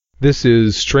This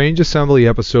is Strange Assembly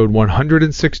episode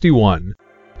 161,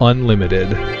 Unlimited.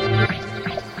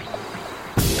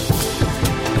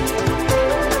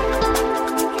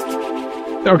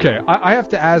 Okay, I have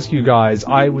to ask you guys,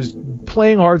 I was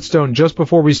playing Hearthstone just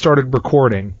before we started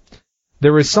recording.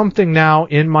 There is something now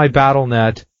in my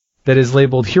Battle.net that is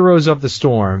labeled Heroes of the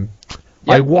Storm.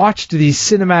 Yep. I watched the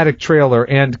cinematic trailer,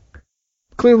 and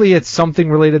clearly it's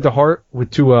something related to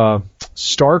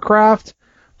StarCraft,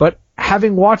 but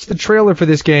having watched the trailer for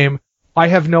this game, I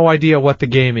have no idea what the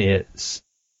game is.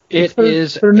 It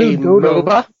is a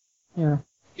MOBA.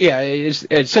 Yeah, it's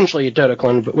essentially a Dota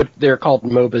clone, but they're called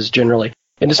MOBAs generally.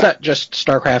 And it's not just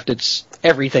StarCraft, it's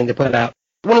everything they put out.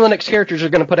 One of the next characters they're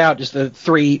going to put out is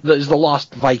the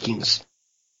Lost Vikings,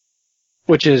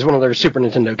 which is one of their Super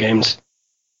Nintendo games.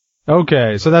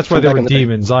 Okay, so that's why they were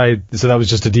demons. So that was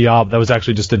just that was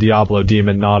actually just a Diablo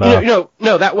demon, not a...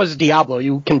 No, that was Diablo.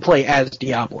 You can play as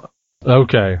Diablo.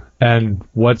 Okay, and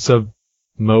what's a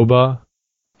MOBA?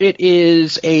 It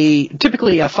is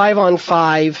typically a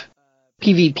 5-on-5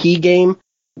 PvP game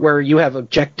where you have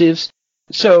objectives.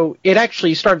 So it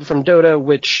actually started from Dota,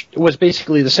 which was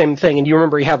basically the same thing. And you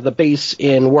remember you have the base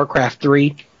in Warcraft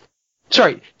 3.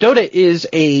 Sorry, Dota is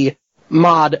a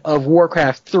mod of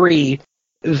Warcraft 3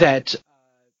 that,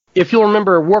 if you'll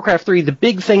remember Warcraft 3, the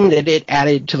big thing that it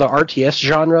added to the RTS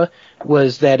genre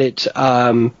was that it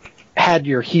had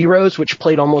your heroes, which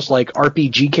played almost like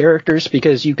RPG characters,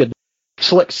 because you could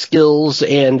select skills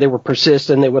and they would persist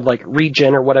and they would like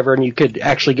regen or whatever, and you could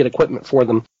actually get equipment for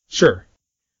them. Sure.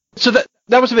 So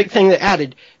that was a big thing that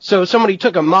added. So somebody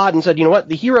took a mod and said, you know what,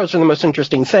 the heroes are the most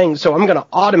interesting thing, so I'm going to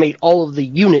automate all of the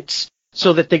units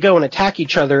so that they go and attack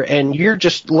each other, and you're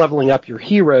just leveling up your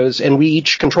heroes, and we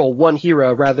each control one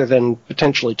hero rather than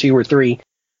potentially 2 or 3.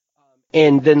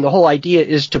 And then the whole idea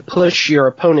is to push your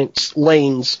opponent's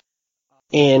lanes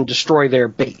and destroy their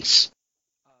base.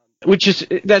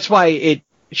 That's why it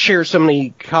shares so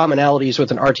many commonalities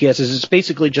with an RTS, is it's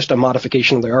basically just a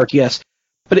modification of the RTS.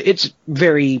 But it's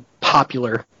very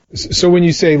popular. So when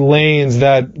you say lanes,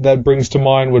 that brings to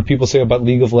mind what people say about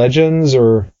League of Legends,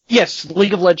 or? Yes,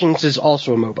 League of Legends is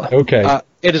also a MOBA. Okay.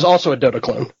 It is also a Dota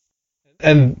clone.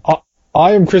 And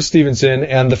I am Chris Stevenson,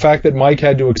 and the fact that Mike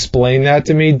had to explain that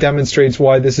to me demonstrates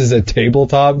why this is a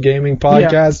tabletop gaming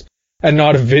podcast and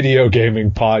not a video gaming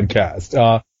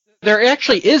podcast. There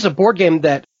actually is a board game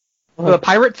the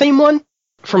pirate theme one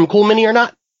from Cool Mini or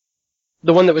Not,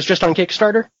 the one that was just on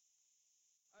Kickstarter.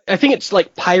 I think it's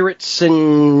like Pirates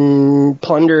and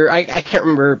Plunder. I can't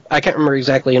remember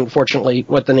exactly, unfortunately,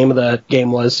 what the name of the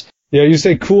game was. Yeah, you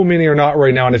say Cool Mini or Not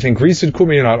right now, and I think recent Cool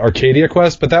Mini or Not Arcadia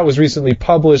Quest, but that was recently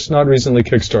published, not recently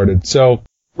kickstarted. So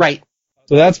right.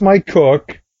 So that's Mike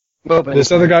Cook. Bobin.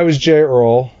 This other guy was Jay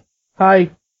Earl. Hi.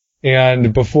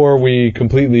 And before we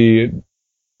completely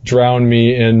drown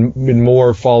me in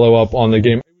more follow-up on the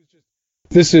game,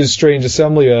 this is Strange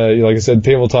Assembly, like I said,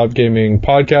 tabletop gaming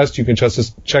podcast. You can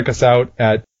check us out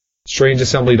at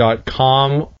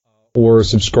strangeassembly.com or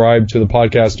subscribe to the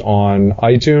podcast on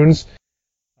iTunes.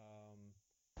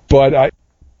 But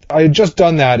I had just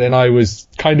done that, and I was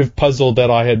kind of puzzled that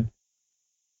I had...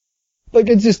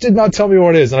 it just did not tell me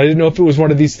what it is, and I didn't know if it was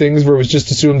one of these things where it was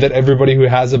just assumed that everybody who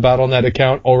has a Battle.net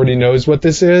account already knows what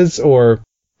this is, or...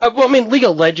 League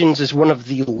of Legends is one of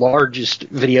the largest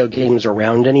video games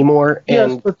around anymore.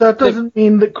 Yes, but that doesn't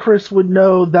mean that Chris would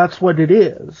know that's what it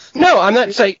is. No, I'm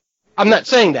not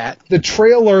saying that. The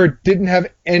trailer didn't have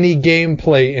any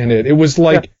gameplay in it. It was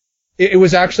like, it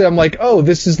was actually, I'm like, oh,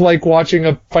 this is like watching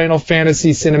a Final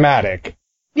Fantasy cinematic.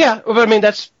 Yeah, but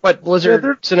that's what Blizzard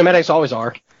cinematics always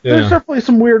are. Yeah. There's definitely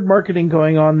some weird marketing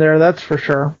going on there, that's for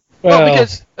sure. Well,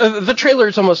 because the trailer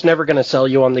is almost never going to sell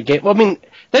you on the game. Well,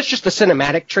 that's just the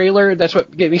cinematic trailer. That's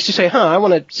what makes you say, I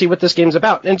want to see what this game's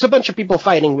about. And it's a bunch of people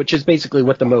fighting, which is basically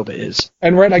what the MOBA is.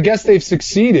 And I guess they've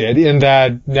succeeded in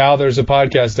that now there's a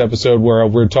podcast episode where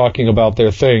we're talking about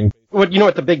their thing. You know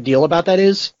what the big deal about that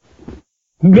is?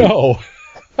 No.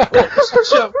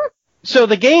 So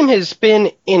the game has been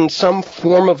in some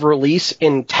form of release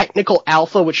in technical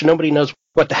alpha, which nobody knows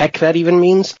what the heck that even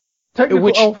means.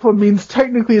 Technical alpha means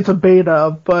technically it's a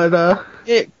beta, but but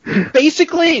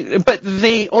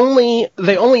they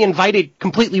only invited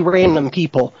completely random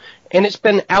people, and it's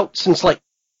been out since like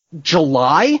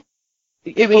July.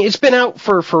 It's been out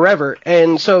for forever,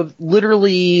 and so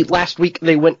literally last week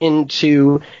they went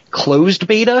into closed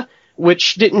beta,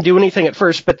 which didn't do anything at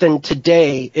first, but then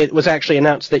today it was actually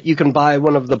announced that you can buy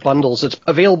one of the bundles. It's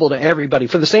available to everybody.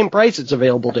 For the same price, it's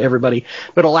available to everybody,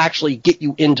 but it'll actually get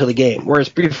you into the game, whereas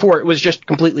before it was just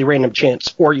completely random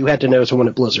chance, or you had to know someone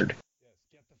at Blizzard.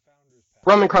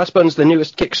 Rum and Crossbones, the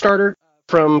newest Kickstarter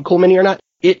from Cool Mini or Not,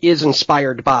 it is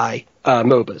inspired by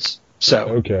MOBAs. So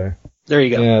Okay. there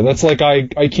you go. Yeah, that's like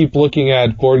I keep looking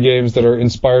at board games that are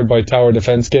inspired by tower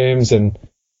defense games, and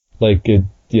like it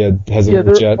hasn't Yeah,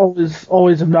 worked they're yet.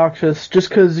 always obnoxious. Just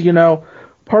because,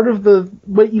 part of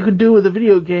what you can do with a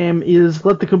video game is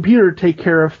let the computer take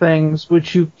care of things,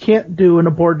 which you can't do in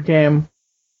a board game.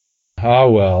 Ah,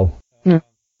 well.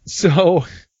 So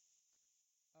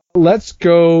let's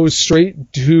go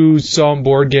straight to some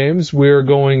board games. We're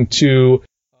going to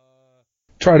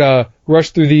try to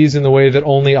rush through these in the way that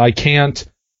only I can't.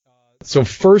 So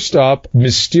first up,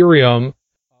 Mysterium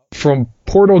from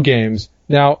Portal Games.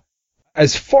 Now,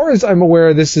 as far as I'm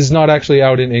aware, this is not actually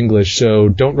out in English, so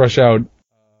don't rush out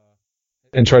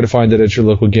and try to find it at your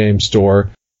local game store.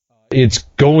 It's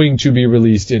going to be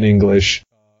released in English,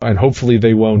 and hopefully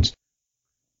they won't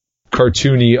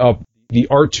cartoony up the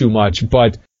art too much,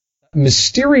 but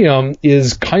Mysterium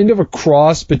is kind of a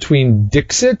cross between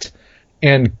Dixit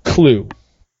and Clue.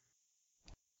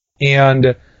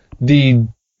 And the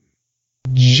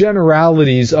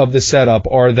generalities of the setup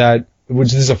are that,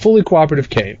 which is a fully cooperative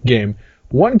game,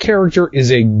 one character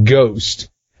is a ghost,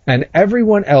 and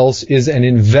everyone else is an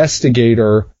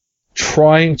investigator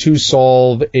trying to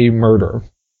solve a murder.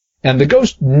 And the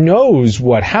ghost knows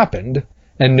what happened,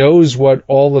 and knows what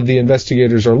all of the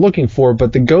investigators are looking for,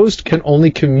 but the ghost can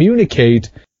only communicate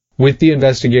with the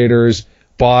investigators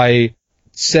by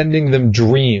sending them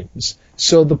dreams.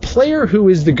 So the player who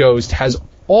is the ghost has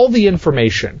all the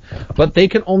information, but they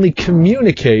can only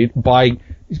communicate by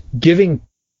giving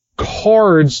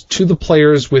cards to the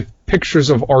players with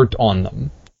pictures of art on them.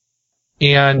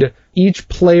 And each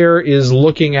player is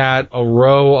looking at a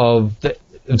row of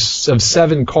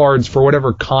 7 cards for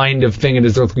whatever kind of thing it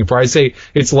is they're looking for. I say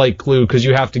it's like Clue because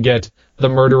you have to get the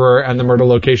murderer and the murder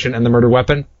location and the murder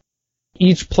weapon.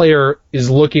 Each player is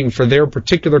looking for their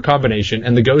particular combination,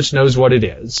 and the ghost knows what it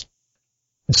is.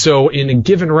 So in a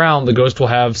given round, the ghost will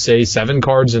have, say, 7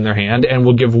 cards in their hand, and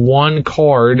will give 1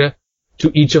 card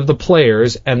to each of the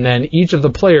players, and then each of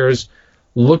the players,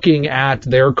 looking at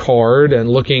their card and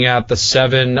looking at the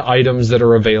 7 items that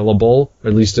are available,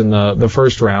 at least in the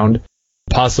first round,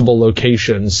 possible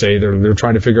locations, say they're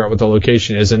trying to figure out what the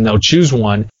location is, and they'll choose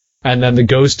one, and then the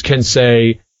ghost can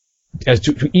say as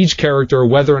to each character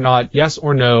whether or not yes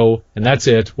or no, and that's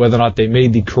it, whether or not they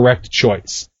made the correct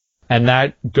choice. And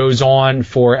that goes on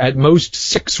for at most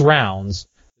 6 rounds.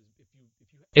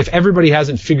 If everybody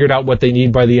hasn't figured out what they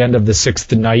need by the end of the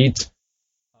 6th night,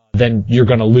 then you're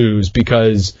going to lose,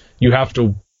 because you have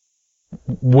to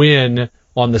win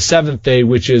on the 7th day,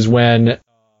 which is when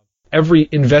every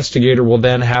investigator will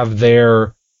then have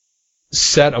their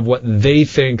set of what they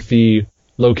think the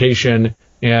location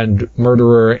and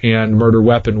murderer and murder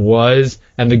weapon was,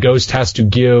 and the ghost has to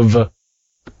give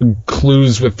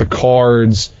clues with the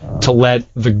cards to let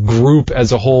the group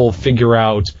as a whole figure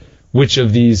out which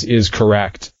of these is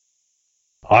correct.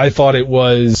 I thought it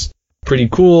was pretty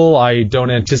cool. I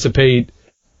don't anticipate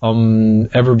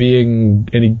ever being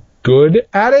any good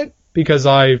at it, because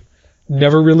I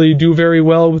never really do very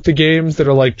well with the games that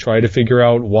are like, try to figure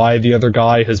out why the other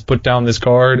guy has put down this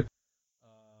card,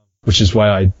 which is why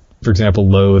I, for example,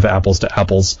 loathe Apples to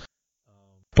Apples.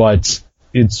 But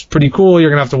it's pretty cool. You're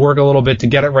going to have to work a little bit to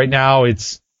get it right now.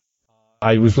 It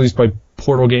was released by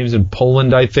Portal Games in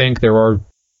Poland, I think. There are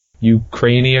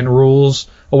Ukrainian rules.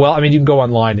 Oh, well, I mean, you can go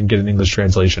online and get an English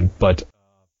translation, but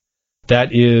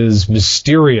that is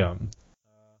Mysterium.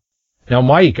 Now,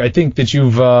 Mike, I think that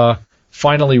you've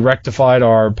finally rectified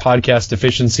our podcast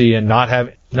deficiency and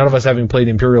none of us having played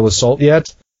Imperial Assault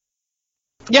yet.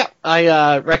 Yeah,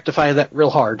 I rectified that real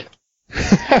hard.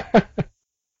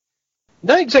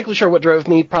 Not exactly sure what drove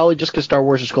me, probably just because Star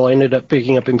Wars is cool. I ended up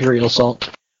picking up Imperial Assault,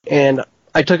 and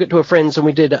I took it to a friend's, and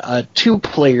we did a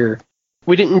 2-player.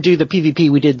 We didn't do the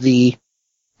PvP, we did the,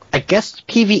 I guess,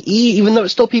 PvE, even though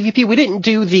it's still PvP. We didn't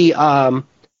do the, what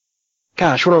do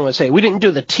I want to say? We didn't do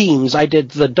the teams. I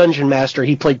did the Dungeon Master.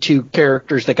 He played 2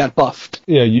 characters that got buffed.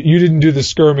 Yeah, you didn't do the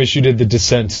skirmish, you did the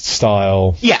Descent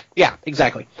style. Yeah,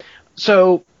 exactly.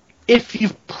 So, if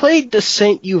you've played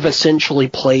Descent, you've essentially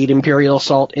played Imperial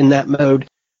Assault in that mode.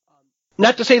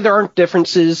 Not to say there aren't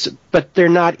differences, but they're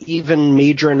not even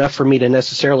major enough for me to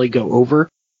necessarily go over.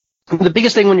 The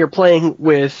biggest thing when you're playing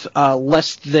with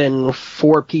less than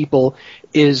 4 people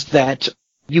is that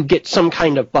you get some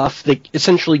kind of buff that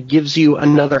essentially gives you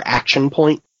another action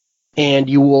point, and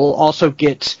you will also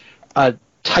get a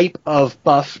type of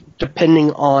buff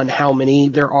depending on how many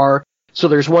there are. So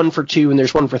there's 1 for 2 and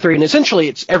there's 1 for 3, and essentially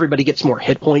it's everybody gets more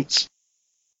hit points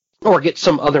or gets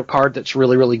some other card that's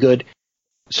really, really good.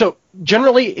 So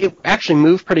generally it actually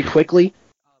moved pretty quickly.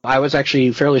 I was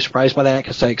actually fairly surprised by that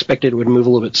because I expected it would move a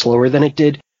little bit slower than it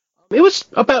did. It was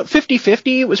about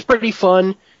 50-50. It was pretty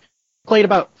fun. Played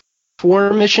about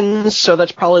 4 missions, so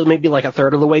that's probably maybe like a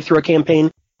third of the way through a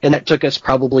campaign. And that took us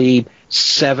probably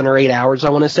 7 or 8 hours,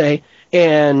 I want to say.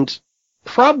 And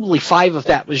probably 5 of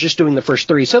that was just doing the first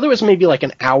 3. So there was maybe like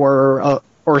an hour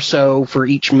or so for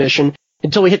each mission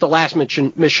until we hit the last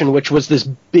mission, which was this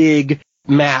big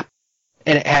map,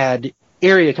 and it had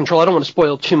area control. I don't want to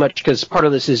spoil too much because part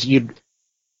of this is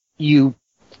you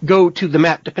go to the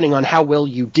map depending on how well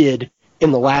you did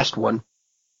in the last one.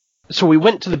 So we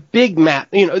went to the big map.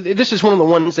 You know, this is one of the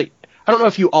ones that I don't know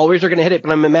if you always are going to hit it,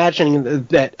 but I'm imagining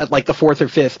that at like the 4th or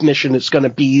 5th mission, it's going to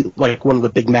be like one of the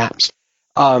big maps.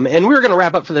 And we were going to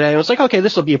wrap up for the day. I was like, okay,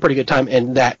 this will be a pretty good time.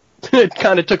 And that it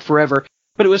kind of took forever.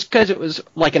 But it was because it was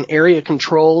like an area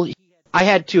control. I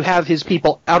had to have his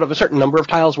people out of a certain number of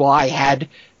tiles while I had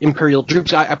Imperial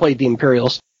troops. I played the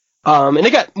Imperials. And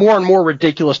it got more and more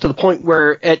ridiculous to the point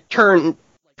where at turn like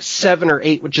 7 or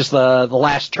 8, which is the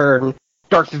last turn,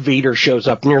 Darth Vader shows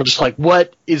up. And you're just like,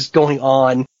 what is going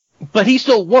on? But he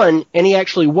still won, and he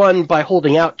actually won by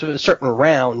holding out to a certain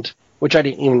round, which I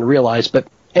didn't even realize. But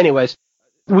anyways,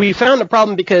 we found a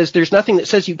problem because there's nothing that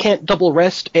says you can't double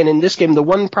rest, and in this game, the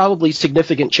one probably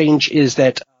significant change is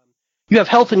that you have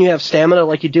health and you have stamina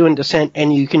like you do in Descent,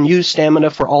 and you can use stamina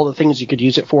for all the things you could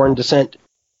use it for in Descent.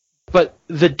 But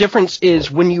the difference is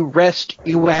when you rest,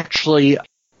 you actually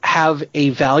have a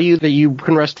value that you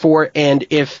can rest for, and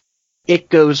if it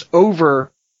goes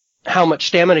over how much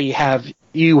stamina you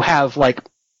have like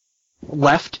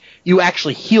left, you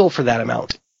actually heal for that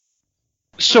amount.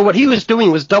 So what he was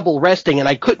doing was double resting, and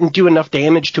I couldn't do enough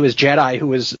damage to his Jedi, who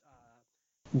was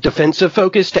defensive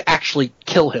focused, to actually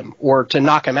kill him or to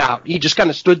knock him out. He just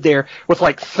kind of stood there with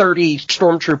like 30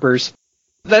 stormtroopers.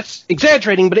 That's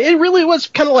exaggerating, but it really was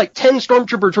kind of like 10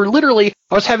 stormtroopers where literally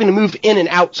I was having to move in and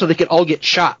out so they could all get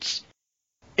shots.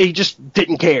 He just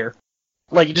didn't care.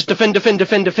 Like, you just defend.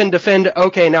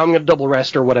 Okay, now I'm going to double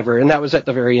rest or whatever. And that was at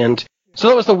the very end. So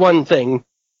that was the one thing.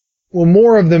 Well,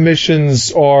 more of the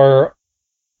missions are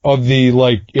of the,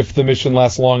 like, if the mission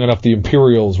lasts long enough, the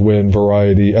Imperials win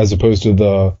variety, as opposed to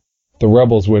the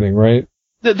Rebels winning, right?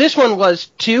 This one was,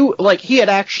 too, like, he had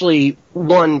actually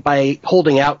won by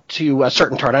holding out to a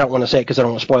certain turn. I don't want to say it because I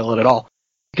don't want to spoil it at all.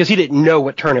 Because he didn't know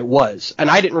what turn it was. And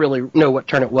I didn't really know what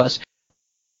turn it was.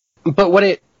 But what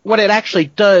it actually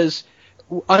does,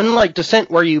 unlike Descent,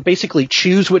 where you basically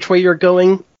choose which way you're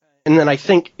going, and then I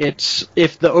think it's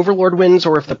if the Overlord wins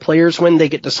or if the players win, they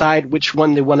get to decide which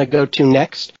one they want to go to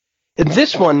next. In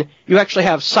this one, you actually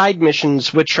have side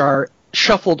missions which are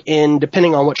shuffled in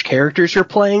depending on which characters you're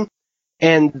playing,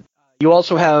 and you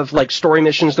also have like story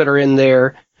missions that are in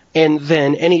there. And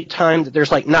then any time that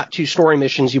there's like not 2 story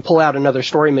missions, you pull out another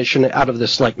story mission out of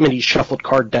this like mini shuffled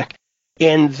card deck.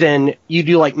 And then you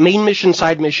do like main mission,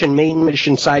 side mission, main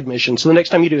mission, side mission. So the next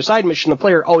time you do a side mission, the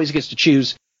player always gets to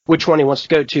choose which one he wants to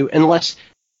go to, unless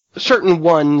certain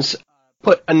ones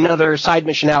put another side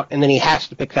mission out, and then he has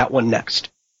to pick that one next.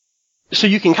 So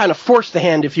you can kind of force the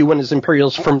hand if you win as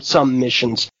Imperials from some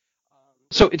missions.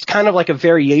 So it's kind of like a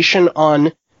variation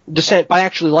on Descent, but I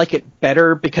actually like it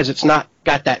better because it's not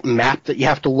got that map that you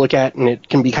have to look at, and it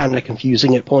can be kind of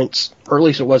confusing at points, or at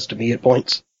least it was to me at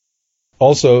points.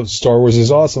 Also, Star Wars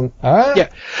is awesome. Yeah.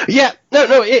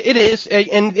 No, it is,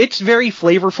 and it's very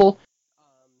flavorful.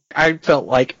 I felt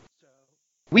like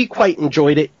we quite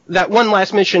enjoyed it. That one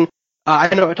last mission,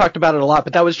 I know I talked about it a lot,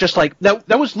 but that was just like that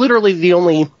was literally the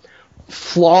only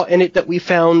flaw in it that we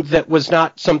found that was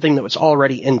not something that was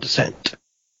already in Descent.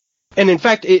 And in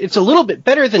fact, it's a little bit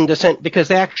better than Descent because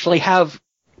they actually have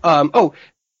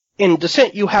in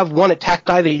Descent, you have one attack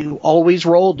die that you always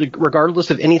roll,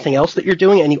 regardless of anything else that you're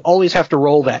doing, and you always have to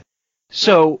roll that.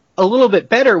 So, a little bit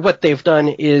better, what they've done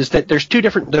is that there's 2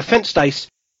 different defense dice,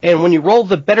 and when you roll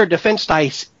the better defense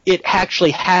dice, it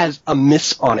actually has a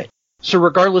miss on it. So,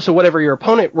 regardless of whatever your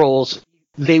opponent rolls,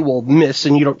 they will miss,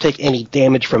 and you don't take any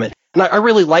damage from it. And I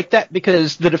really like that,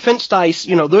 because the defense dice,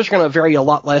 those are going to vary a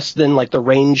lot less than, like, the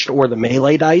ranged or the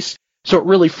melee dice. So it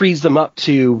really frees them up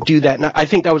to do that. And I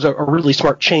think that was a really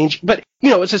smart change. But,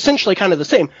 it's essentially kind of the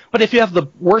same. But if you have the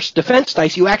worst defense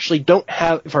dice, you actually don't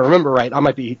have, if I remember right, I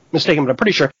might be mistaken, but I'm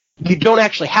pretty sure, you don't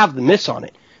actually have the miss on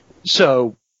it.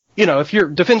 So, if your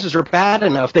defenses are bad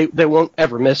enough, they won't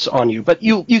ever miss on you. But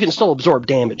you can still absorb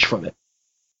damage from it.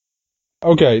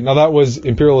 Okay, now that was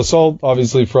Imperial Assault,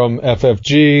 obviously from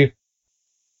FFG.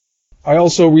 I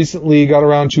also recently got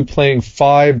around to playing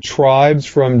 5 Tribes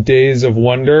from Days of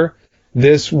Wonder.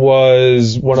 This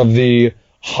was one of the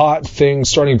hot things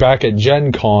starting back at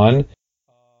Gen Con.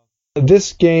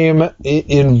 This game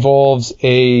involves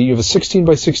you have a 16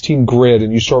 by 16 grid,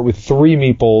 and you start with 3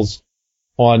 meeples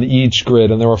on each grid,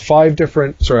 and there are 5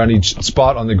 different, on each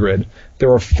spot on the grid.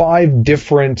 There are 5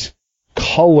 different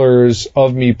colors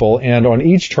of meeple, and on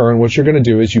each turn, what you're going to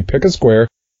do is you pick a square,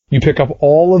 you pick up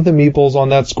all of the meeples on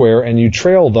that square, and you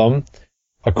trail them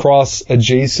across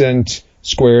adjacent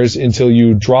squares until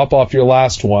you drop off your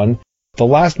last one. The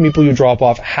last meeple you drop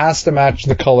off has to match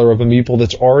the color of a meeple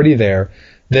that's already there.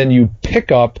 Then you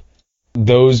pick up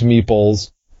those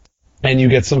meeples, and you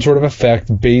get some sort of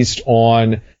effect based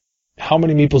on how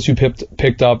many meeples you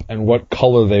picked up and what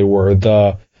color they were.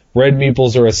 The red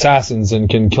meeples are assassins and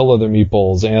can kill other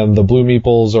meeples, and the blue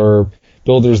meeples are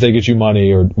builders, they get you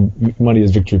money, or money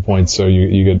is victory points, so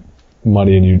you get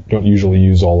money and you don't usually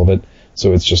use all of it,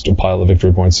 so it's just a pile of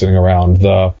victory points sitting around.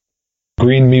 The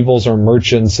green meeples are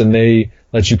merchants, and they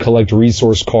let you collect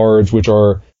resource cards, which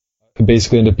are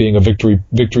basically end up being a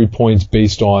victory points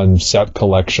based on set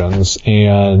collections.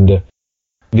 And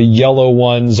the yellow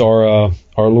ones are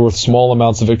worth small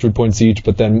amounts of victory points each,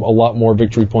 but then a lot more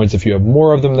victory points if you have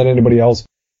more of them than anybody else.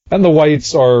 And the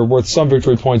whites are worth some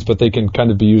victory points, but they can kind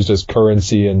of be used as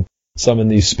currency and summon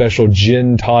these special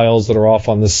djinn tiles that are off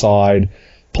on the side.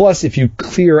 Plus, if you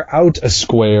clear out a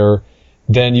square,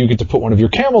 then you get to put one of your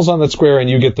camels on that square, and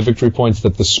you get the victory points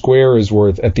that the square is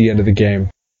worth at the end of the game.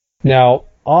 Now,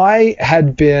 I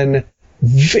had been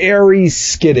very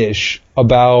skittish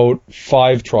about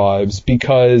 5 Tribes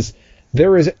because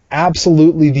there is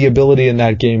absolutely the ability in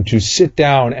that game to sit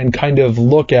down and kind of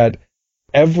look at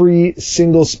every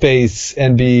single space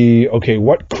and be, okay,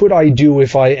 what could I do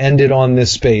if I ended on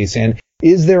this space? And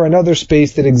is there another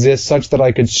space that exists such that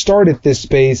I could start at this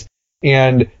space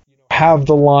and have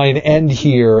the line end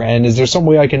here? And is there some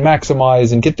way I can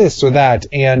maximize and get this or that?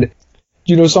 And,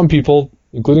 some people,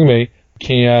 including me,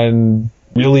 can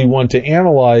really want to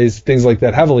analyze things like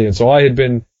that heavily. And so I had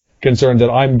been concerned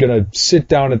that I'm going to sit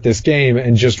down at this game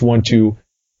and just want to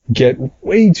get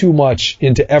way too much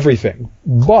into everything.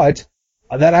 But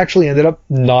that actually ended up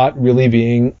not really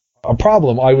being a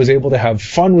problem. I was able to have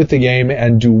fun with the game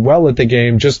and do well at the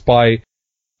game just by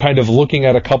kind of looking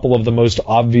at a couple of the most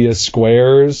obvious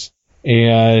squares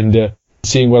and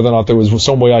seeing whether or not there was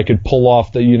some way I could pull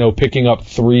off the, picking up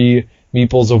 3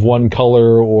 meeples of one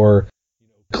color, or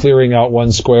clearing out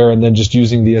one square and then just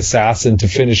using the assassin to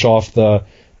finish off the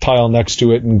tile next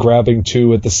to it and grabbing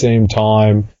 2 at the same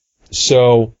time.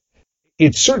 So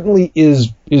it certainly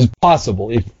is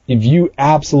possible. If you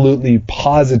absolutely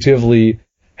positively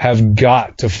have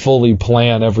got to fully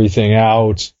plan everything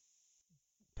out,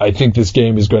 I think this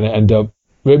game is going to end up,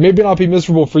 maybe not be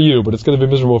miserable for you, but it's going to be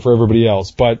miserable for everybody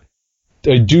else. But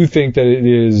I do think that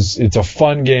it's a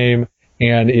fun game,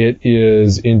 and it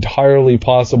is entirely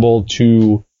possible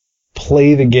to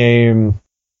play the game,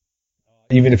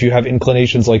 even if you have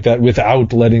inclinations like that,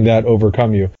 without letting that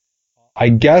overcome you. I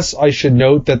guess I should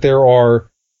note that there are,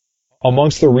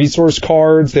 amongst the resource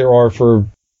cards, there are, for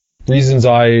reasons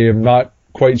I am not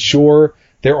quite sure,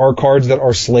 there are cards that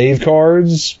are slave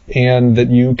cards, and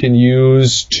that you can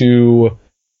use to,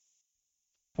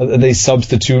 they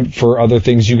substitute for other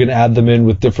things. You can add them in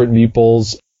with different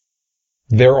meeples.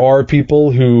 There are people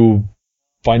who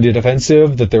find it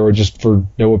offensive that there are, just for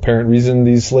no apparent reason,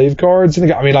 these slave cards.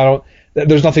 I mean,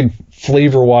 there's nothing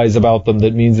flavor-wise about them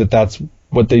that means that that's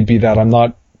what they'd be that. I'm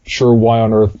not sure why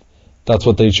on earth that's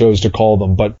what they chose to call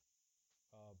them, but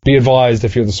be advised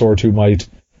if you're the sort who might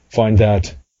find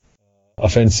that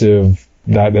offensive,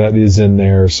 that is in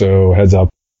there, so heads up.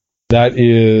 That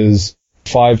is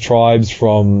 5 Tribes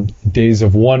from Days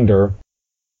of Wonder.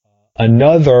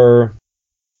 Another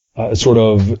sort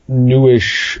of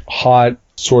newish, hot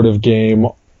sort of game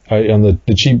on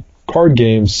the cheap card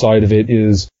game side of it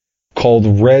is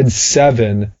called Red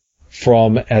 7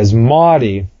 from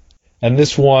Asmodee. And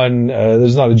this one,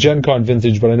 there's not a Gen Con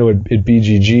vintage, but I know at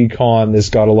BGG Con this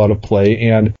got a lot of play.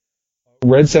 And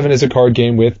Red 7 is a card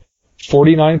game with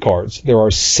 49 cards. There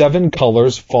are 7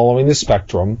 colors following the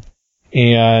spectrum,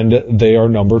 and they are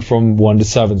numbered from 1 to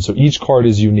 7. So each card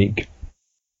is unique.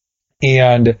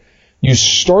 And you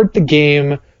start the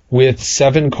game with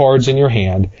 7 cards in your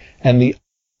hand, and the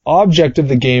object of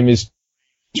the game is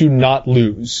to not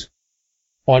lose.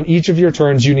 On each of your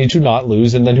turns, you need to not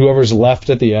lose, and then whoever's left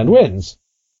at the end wins.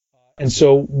 And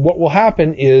so what will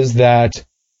happen is that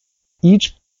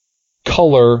each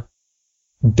color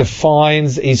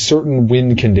defines a certain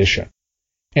win condition.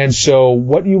 And so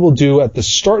what you will do at the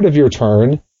start of your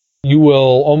turn, you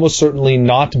will almost certainly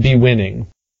not be winning.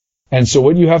 And so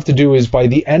what you have to do is, by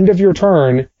the end of your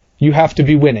turn, you have to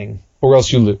be winning, or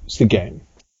else you lose the game.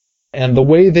 And the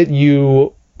way that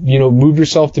you move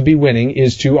yourself to be winning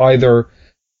is to either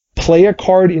play a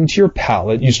card into your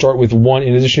palette. You start with one,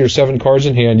 in addition to your 7 cards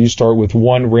in hand, you start with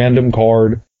one random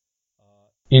card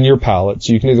in your palette.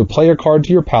 So you can either play a card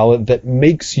to your palette that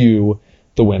makes you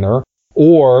the winner,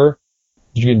 or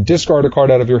you can discard a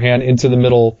card out of your hand into the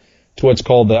middle to what's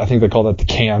called, I think they call that the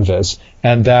canvas,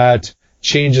 and that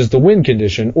changes the win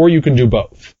condition, or you can do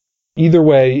both. Either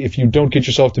way, if you don't get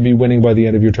yourself to be winning by the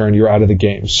end of your turn, you're out of the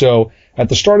game. So at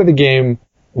the start of the game,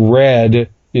 red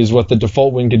is what the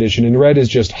default win condition, and red is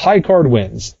just high card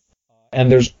wins.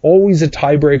 And there's always a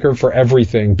tiebreaker for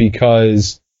everything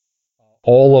because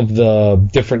all of the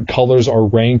different colors are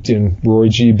ranked in Roy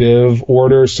G. Biv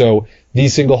order. So the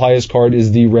single highest card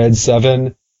is the red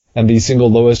 7, and the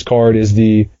single lowest card is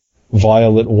the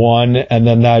violet 1, and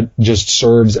then that just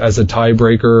serves as a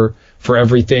tiebreaker for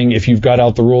everything. If you've got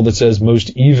out the rule that says most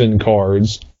even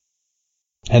cards,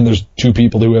 and there's 2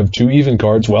 people who have 2 even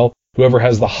cards, well, whoever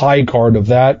has the high card of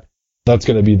that, that's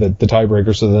going to be the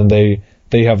tiebreaker, so then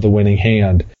they have the winning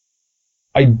hand.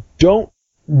 I don't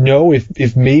know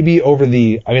if maybe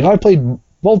I played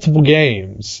multiple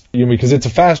games, because it's a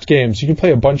fast game, so you can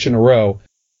play a bunch in a row.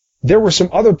 There were some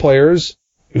other players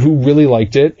who really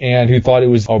liked it and who thought it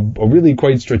was a really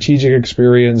quite strategic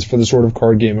experience for the sort of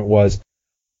card game it was.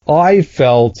 I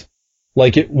felt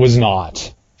like it was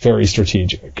not very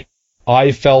strategic.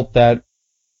 I felt that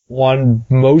on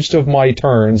most of my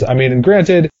turns, and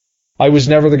granted, I was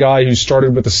never the guy who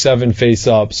started with a 7 face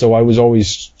up, so I was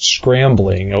always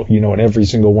scrambling, in every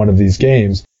single one of these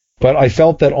games. But I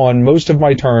felt that on most of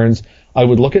my turns, I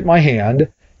would look at my hand.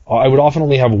 I would often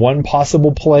only have one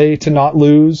possible play to not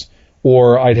lose,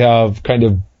 or I'd have kind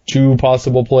of 2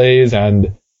 possible plays,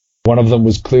 and one of them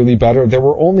was clearly better. There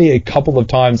were only a couple of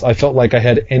times I felt like I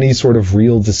had any sort of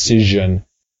real decision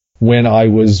when I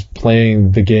was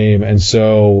playing the game. And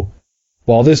so,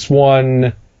 while this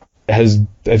one has,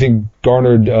 I think,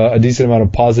 garnered a decent amount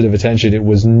of positive attention, it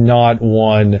was not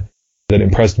one that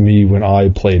impressed me when I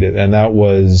played it. And that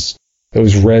was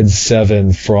Red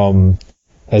 7 from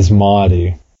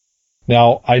Asmodee.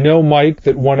 Now, I know, Mike,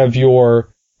 that one of your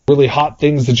really hot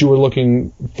things that you were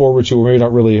looking forward to, or maybe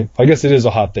not really, I guess it is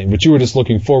a hot thing, but you were just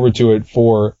looking forward to it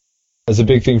as a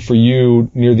big thing for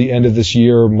you near the end of this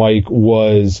year, Mike,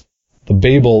 was the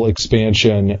Babel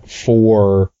expansion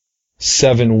for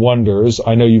 7 Wonders.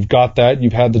 I know you've got that.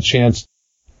 You've had the chance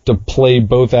to play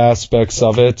both aspects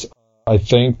of it, I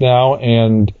think, now,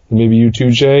 and maybe you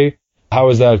too, Jay. How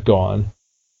has that gone?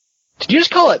 Did you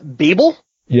just call it Babel?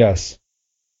 Yes.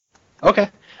 Okay.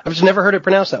 I've just never heard it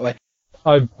pronounced that way.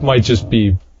 I might just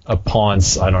be a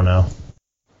ponce. I don't know.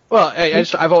 Well,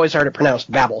 I've always heard it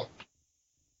pronounced Babel.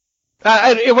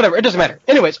 Whatever. It doesn't matter.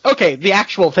 Anyways, okay, the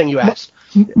actual thing you asked.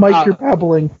 Mike, you're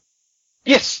babbling.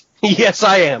 Yes. Yes,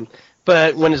 I am.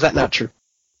 But when is that not true?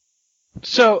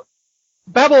 So,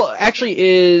 Babel actually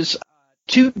is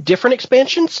 2 different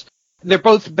expansions. They're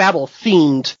both Babel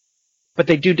themed, but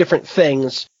they do different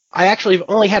things. I actually have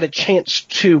only had a chance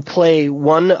to play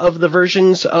one of the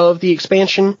versions of the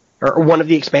expansion, or one of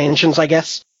the expansions, I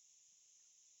guess.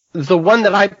 The one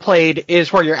that I played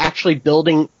is where you're actually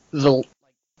building the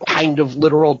kind of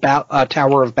literal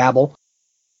Tower of Babel.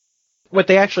 What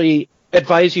they actually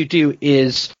advise you do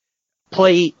is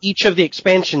play each of the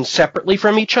expansions separately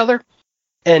from each other,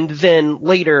 and then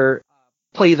later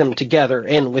play them together,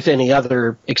 and with any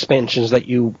other expansions that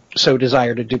you so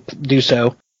desire to do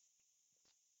so.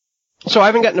 So I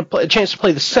haven't gotten a chance to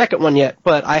play the second one yet,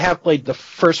 but I have played the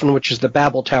first one, which is the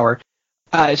Babel Tower.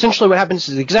 Essentially what happens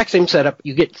is the exact same setup.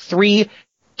 You get 3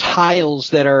 tiles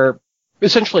that are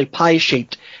essentially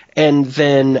pie-shaped, and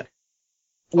then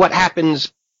what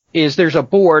happens is there's a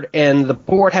board, and the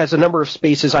board has a number of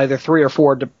spaces, either 3 or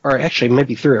 4, or actually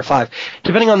maybe 3 or 5,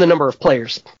 depending on the number of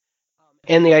players.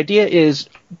 And the idea is,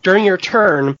 during your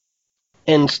turn,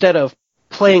 instead of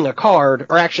playing a card,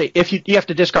 or actually, if you have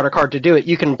to discard a card to do it,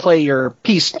 you can play your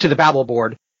piece to the Babel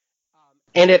board.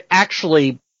 And it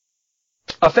actually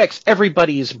affects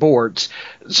everybody's boards.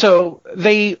 So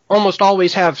they almost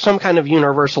always have some kind of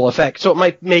universal effect. So it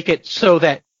might make it so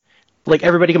that, like,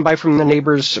 everybody can buy from the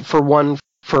neighbors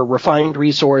for refined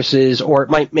resources, or it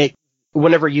might make,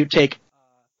 whenever you take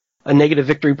a negative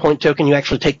victory point token, you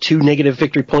actually take 2 negative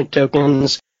victory point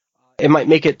tokens. It might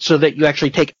make it so that you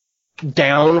actually take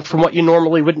down from what you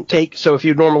normally wouldn't take. So if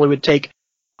you normally would take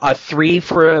a 3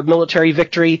 for a military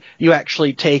victory, you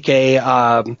actually take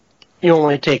you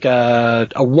only take a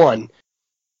 1.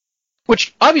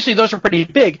 Which, obviously, those are pretty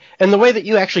big, and the way that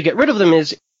you actually get rid of them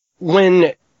is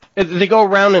when they go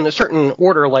around in a certain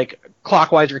order, like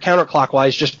clockwise or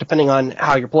counterclockwise, just depending on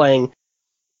how you're playing.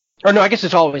 Or no, I guess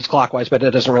it's always clockwise, but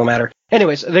it doesn't really matter.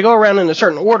 Anyways, they go around in a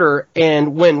certain order,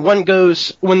 and when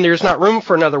there's not room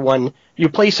for another one, you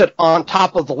place it on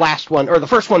top of the last one, or the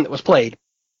first one that was played.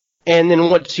 And then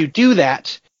once you do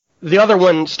that, the other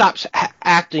one stops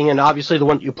acting, and obviously the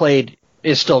one that you played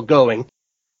is still going.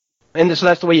 And so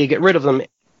that's the way you get rid of them.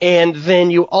 And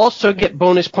then you also get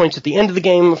bonus points at the end of the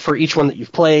game for each one that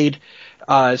you've played.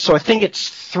 So I think it's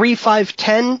 3, 5,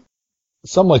 10?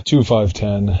 Something like 2, 5,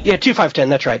 10. Yeah, 2, 5, 10,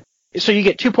 that's right. So you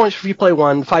get 2 points if you play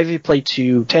 1, 5 if you play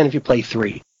 2, 10 if you play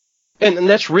 3. And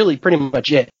that's really pretty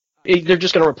much it. They're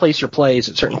just going to replace your plays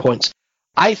at certain points.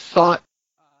 I thought,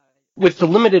 with the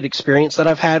limited experience that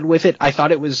I've had with it, I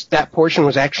thought that portion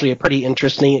was actually a pretty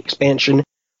interesting expansion.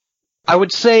 I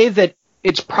would say that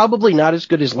it's probably not as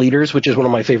good as Leaders, which is one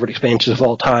of my favorite expansions of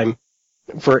all time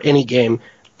for any game.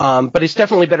 But it's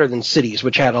definitely better than Cities,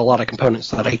 which had a lot of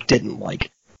components that I didn't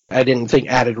like. I didn't think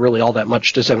added really all that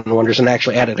much to Seven Wonders, and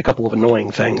actually added a couple of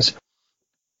annoying things.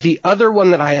 The other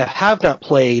one that I have not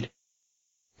played,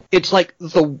 it's like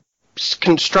the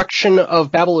construction of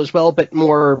Babel as well, but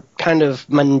more kind of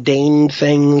mundane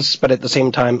things, but at the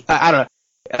same time, I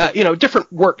don't know,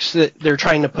 different works that they're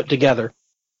trying to put together.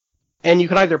 And you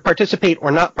can either participate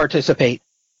or not participate.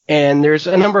 And there's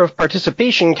a number of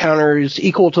participation counters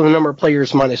equal to the number of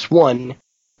players minus 1.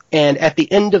 And at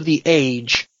the end of the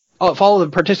age, if all of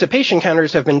the participation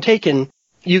counters have been taken,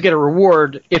 you get a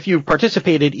reward if you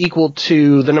participated equal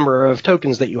to the number of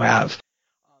tokens that you have.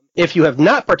 If you have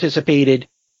not participated,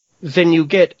 then you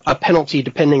get a penalty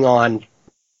depending on,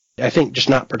 I think, just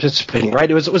not participating,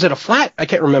 right? Was it a flat? I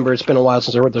can't remember. It's been a while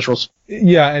since I read those rules.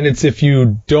 Yeah, and it's if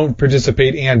you don't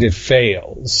participate and it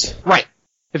fails. Right.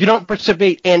 If you don't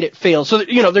participate and it fails. So,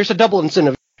 there's a double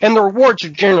incentive. And the rewards are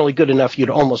generally good enough you'd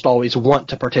almost always want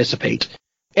to participate.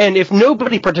 And if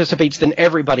nobody participates, then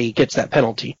everybody gets that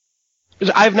penalty.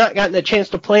 Because I've not gotten a chance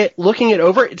to play it. Looking it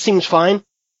over, it seems fine.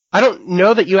 I don't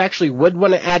know that you actually would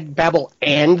want to add Babel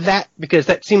and that, because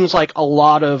that seems like a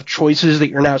lot of choices that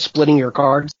you're now splitting your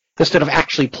cards instead of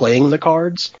actually playing the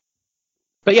cards.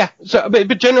 But yeah,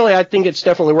 but generally I think it's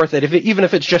definitely worth it, even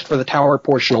if it's just for the tower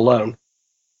portion alone.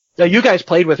 Now, you guys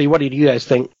played with it. What did you guys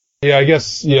think? Yeah, I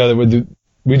guess,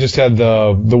 we just had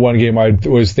the one game. I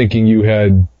was thinking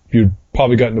you'd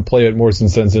probably gotten to play it more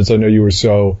since I know you were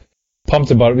so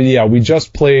pumped about it. But yeah, we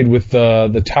just played with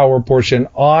the tower portion.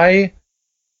 I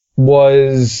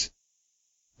was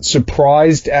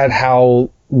surprised at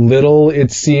how little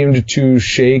it seemed to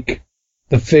shake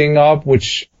the thing up,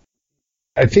 which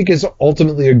I think is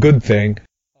ultimately a good thing,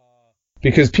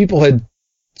 because people had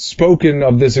spoken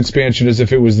of this expansion as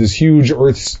if it was this huge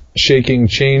earth-shaking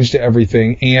change to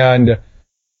everything, and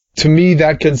to me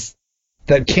that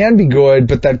can be good,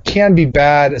 but that can be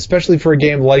bad, especially for a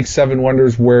game like Seven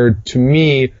Wonders, where, to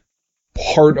me,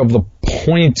 part of the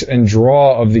point and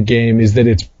draw of the game is that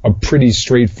it's a pretty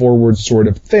straightforward sort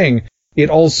of thing. It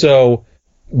also,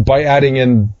 by adding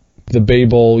in the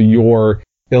Babel, you're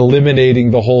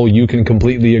eliminating the whole you can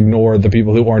completely ignore the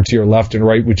people who aren't to your left and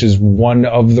right, which is one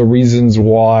of the reasons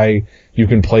why you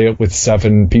can play it with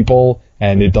 7 people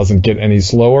and it doesn't get any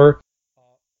slower.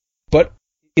 But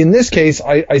in this case,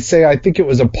 I think it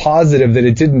was a positive that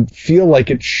it didn't feel like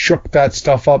it shook that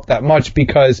stuff up that much,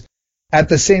 because at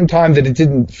the same time that it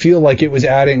didn't feel like it was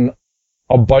adding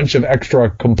a bunch of extra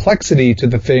complexity to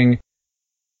the thing,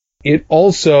 it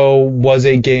also was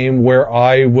a game where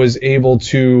I was able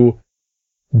to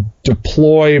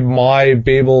deploy my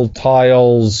Babel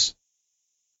tiles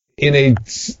in a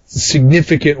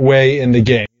significant way in the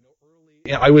game.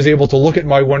 I was able to look at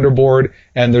my Wonder Board,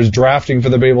 and there's drafting for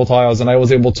the Babel tiles, and I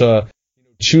was able to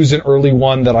choose an early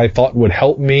one that I thought would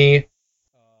help me,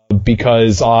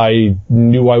 because I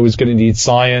knew I was going to need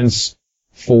science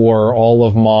for all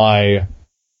of my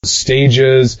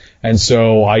stages, and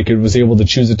so I was able to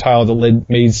choose a tile that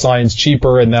made science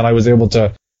cheaper, and then I was able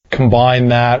to combine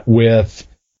that with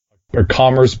a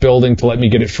commerce building to let me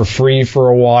get it for free for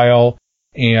a while,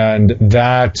 and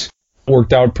that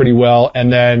worked out pretty well.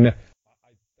 And then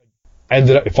I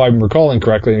ended up, if I'm recalling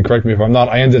correctly, and correct me if I'm not,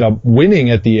 I ended up winning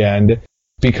at the end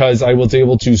because I was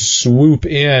able to swoop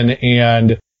in,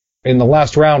 and in the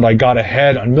last round I got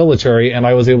ahead on military, and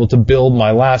I was able to build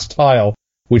my last tile,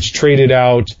 which traded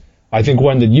out, I think,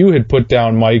 one that you had put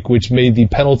down, Mike, which made the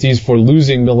penalties for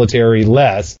losing military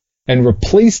less, and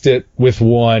replaced it with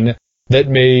one that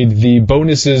made the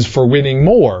bonuses for winning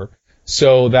more.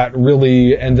 So that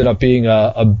really ended up being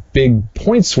a big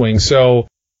point swing. So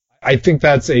I think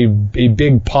that's a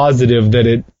big positive, that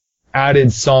it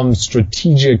added some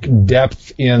strategic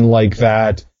depth in like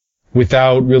that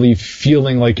without really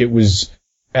feeling like it was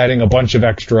adding a bunch of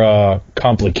extra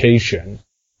complication.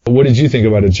 What did you think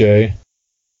about it, Jay?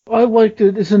 I liked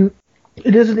it.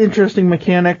 It is an interesting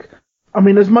mechanic. I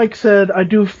mean, as Mike said, I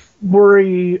do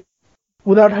worry,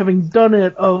 without having done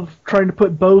it, of trying to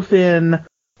put both in,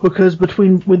 because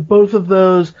with both of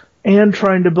those and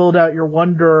trying to build out your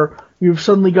wonder, you've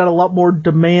suddenly got a lot more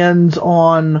demands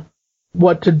on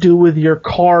what to do with your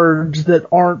cards that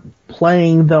aren't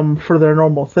playing them for their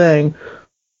normal thing.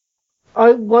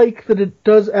 I like that it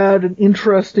does add an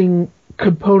interesting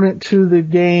component to the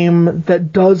game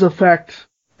that does affect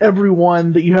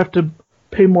everyone that you have to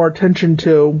pay more attention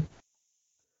to.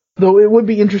 Though it would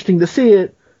be interesting to see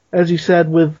it, as you said,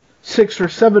 with 6 or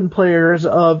 7 players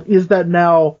is that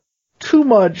now too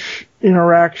much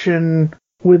interaction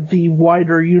with the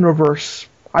wider universe?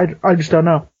 I just don't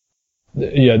know.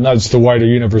 Yeah, not just the wider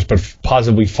universe, but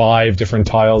possibly 5 different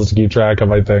tiles to keep track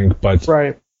of, I think. But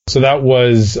right. So that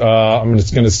was, I'm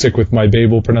just going to stick with my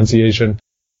Babel pronunciation,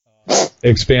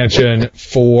 expansion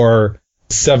for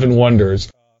Seven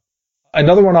Wonders.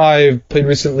 Another one I've played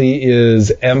recently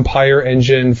is Empire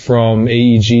Engine from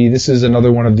AEG. This is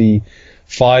another one of the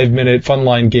 5-minute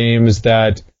funline games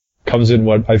that comes in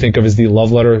what I think of as the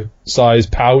love letter size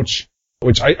pouch,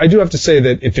 which I do have to say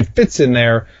that if it fits in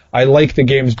there, I like the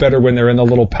games better when they're in the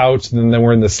little pouch than when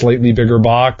we're in the slightly bigger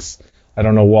box. I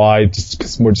don't know why, just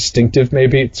 'cause it's more distinctive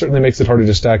maybe. It certainly makes it harder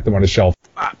to stack them on a shelf.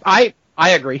 I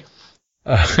agree.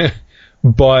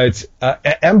 But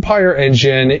Empire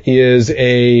Engine is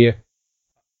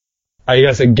I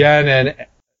guess again, and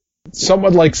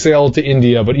somewhat like Sail to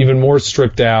India, but even more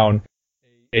stripped down,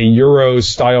 a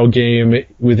Euro-style game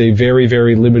with a very,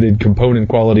 very limited component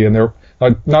quality, and they're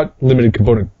not limited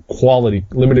component quality,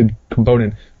 limited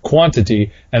component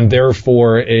quantity, and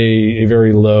therefore a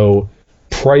very low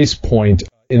price point.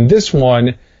 In this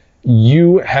one,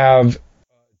 you have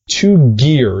 2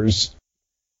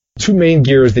 main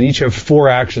gears that each have 4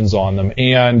 actions on them,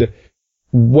 and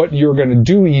what you're going to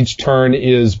do each turn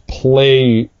is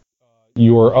play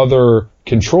your other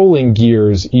controlling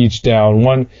gears each down.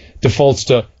 One defaults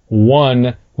to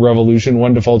 1 revolution,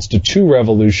 one defaults to 2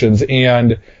 revolutions,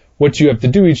 and what you have to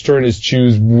do each turn is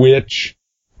choose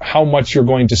how much you're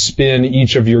going to spin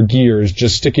each of your gears,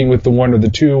 just sticking with the 1 or the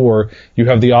 2, or you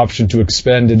have the option to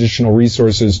expend additional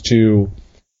resources to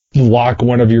lock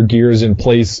one of your gears in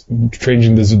place,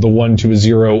 changing the 1 to a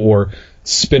 0, or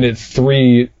spin it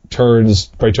 3 turns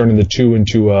by turning the 2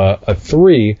 into a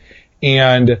 3.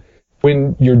 And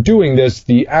when you're doing this,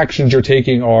 the actions you're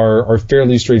taking are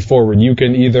fairly straightforward. You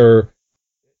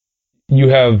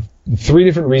have 3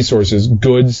 different resources: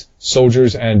 goods,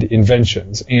 soldiers, and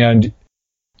inventions. And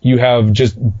you have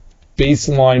just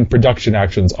baseline production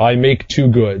actions. I make 2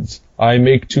 goods, I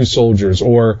make 2 soldiers,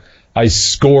 or I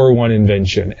score 1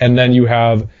 invention. And then you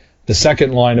have the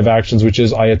second line of actions, which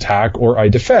is I attack or I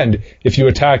defend. If you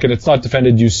attack and it's not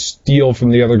defended, you steal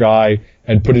from the other guy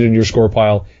and put it in your score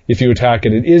pile. If you attack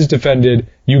and it is defended,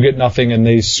 you get nothing and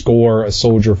they score a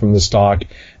soldier from the stock.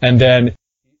 And then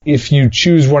if you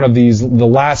choose one of these, the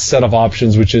last set of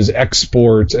options, which is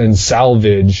export and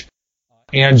salvage,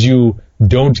 and you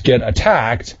don't get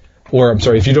attacked, or I'm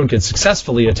sorry, if you don't get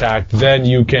successfully attacked, then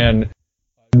you can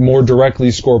more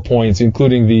directly score points,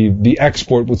 including the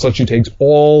export, which lets you take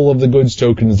all of the goods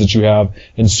tokens that you have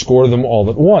and score them all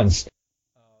at once.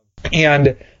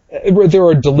 And there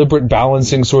are deliberate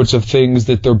balancing sorts of things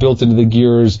that they're built into the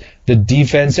gears. The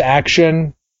defense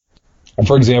action,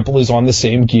 for example, is on the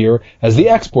same gear as the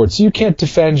export, so you can't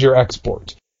defend your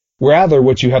export. Rather,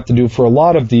 what you have to do for a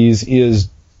lot of these is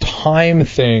time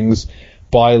things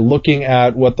by looking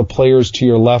at what the players to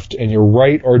your left and your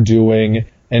right are doing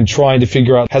and trying to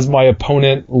figure out, has my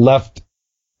opponent left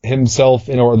himself,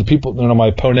 or the people, my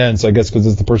opponents, I guess, because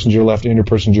it's the person to your left and your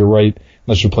person to your right,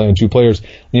 unless you're playing 2 players,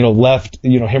 left,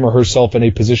 him or herself in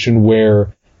a position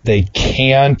where they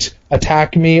can't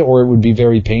attack me, or it would be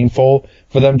very painful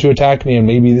for them to attack me, and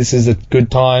maybe this is a good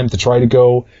time to try to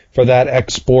go for that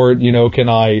export. Can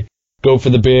I go for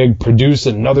the big, produce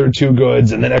another 2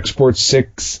 goods, and then export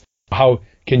 6? How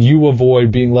can you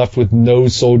avoid being left with no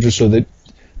soldiers so that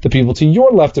the people to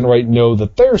your left and right know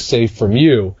that they're safe from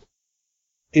you?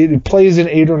 It plays in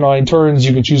 8 or 9 turns.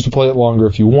 You can choose to play it longer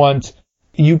if you want.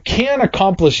 You can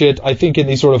accomplish it, I think, in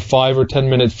the sort of 5 or 10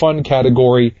 minute fun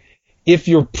category if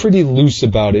you're pretty loose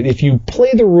about it. If you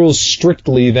play the rules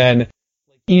strictly, then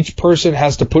each person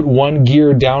has to put 1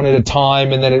 gear down at a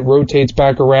time, and then it rotates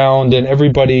back around, and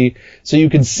everybody, so you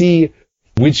can see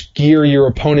which gear your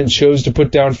opponent chose to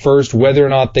put down first, whether or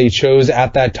not they chose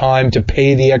at that time to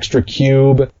pay the extra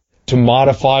cube to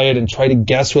modify it and try to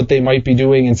guess what they might be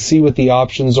doing and see what the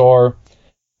options are.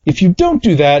 If you don't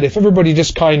do that, if everybody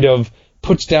just kind of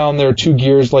puts down their 2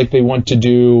 gears like they want to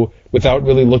do, without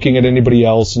really looking at anybody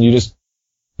else, and you just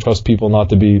trust people not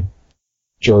to be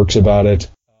jerks about it.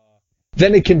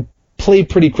 Then it can play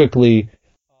pretty quickly,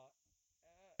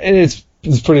 and it's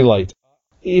pretty light.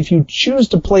 If you choose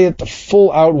to play it the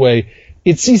full out way,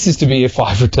 it ceases to be a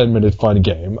 5 or 10 minute fun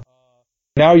game.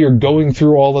 Now you're going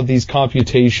through all of these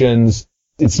computations.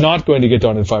 It's not going to get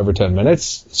done in 5 or 10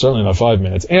 minutes, certainly not 5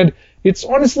 minutes. And it's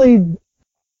honestly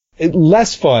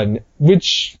less fun,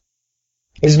 which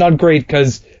is not great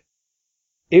because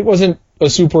it wasn't a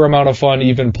super amount of fun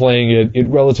even playing it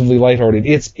relatively lighthearted.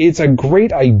 It's a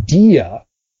great idea,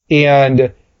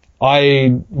 and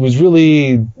I was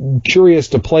really curious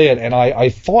to play it, and I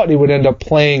thought it would end up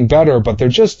playing better, but there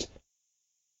just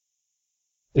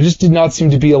did not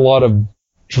seem to be a lot of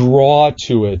draw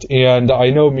to it. And I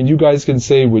know, you guys can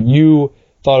say what you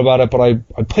thought about it, but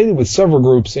I played it with several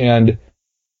groups, and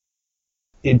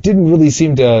it didn't really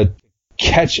seem to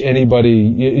catch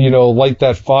anybody, light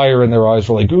that fire in their eyes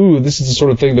for like, ooh, this is the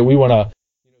sort of thing that we want to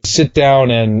sit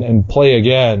down and play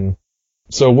again.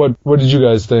 So what did you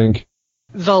guys think?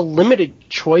 The limited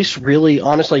choice really,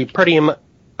 honestly, pretty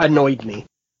annoyed me.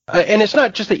 And it's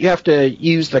not just that you have to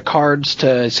use the cards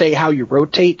to say how you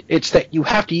rotate, it's that you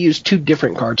have to use 2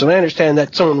 different cards. And I understand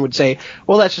that someone would say,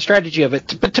 well, that's the strategy of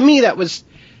it. But to me, that was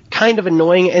kind of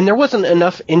annoying, and there wasn't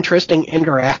enough interesting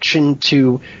interaction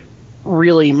to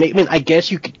really make, I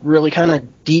guess you could really kind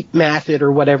of deep math it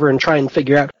or whatever and try and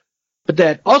figure out. But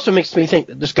that also makes me think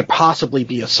that this could possibly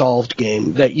be a solved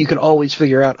game, that you could always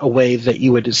figure out a way that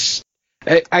you would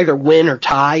either win or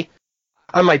tie.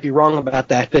 I might be wrong about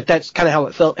that, but that's kind of how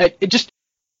it felt. It just,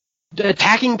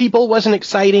 attacking people wasn't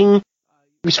exciting.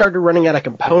 We started running out of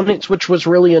components, which was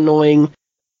really annoying.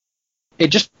 It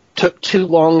just took too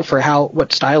long for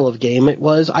what style of game it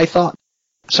was, I thought.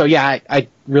 So yeah, I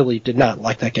really did not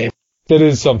like that game. That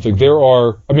is something.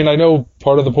 I know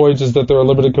part of the point is that there are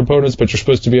limited components, but you're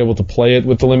supposed to be able to play it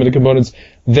with the limited components.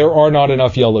 There are not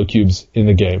enough yellow cubes in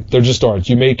the game. There just aren't.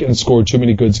 You make and score too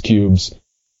many goods cubes.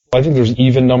 I think there's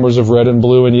even numbers of red and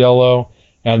blue and yellow,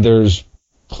 and there's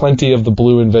plenty of the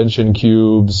blue invention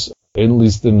cubes, at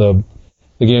least in the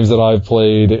games that I've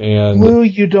played. And blue,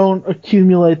 you don't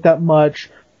accumulate that much.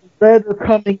 Red are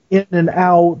coming in and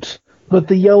out, but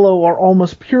the yellow are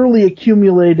almost purely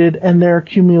accumulated, and they're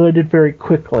accumulated very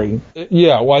quickly.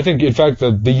 Yeah, well, I think, in fact,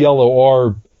 the yellow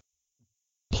are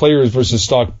players versus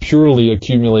stock purely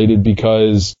accumulated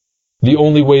because the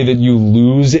only way that you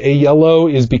lose a yellow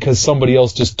is because somebody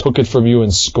else just took it from you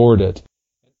and scored it.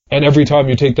 And every time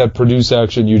you take that produce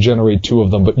action, you generate 2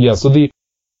 of them. But yeah, so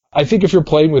I think if you're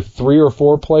playing with 3 or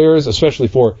 4 players, especially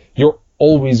 4, you're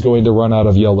always going to run out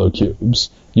of yellow cubes.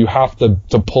 You have to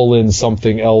pull in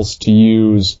something else to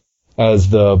use as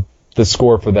the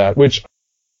score for that, which,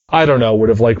 I don't know, would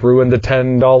have ruined the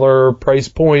 $10 price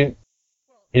point,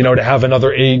 to have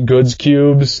another 8 goods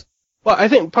cubes. Well, I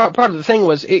think part of the thing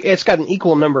was it's got an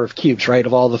equal number of cubes, right,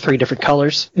 of all the 3 different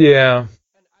colors? Yeah.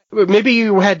 Maybe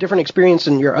you had different experience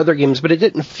in your other games, but it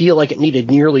didn't feel like it needed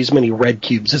nearly as many red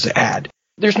cubes as it had.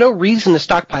 There's no reason to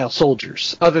stockpile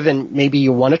soldiers, other than maybe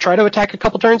you want to try to attack a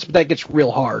couple turns, but that gets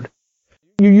real hard.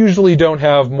 You usually don't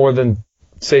have more than,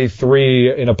 say,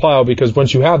 3 in a pile, because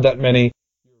once you have that many,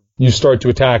 you start to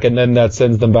attack, and then that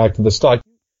sends them back to the stock.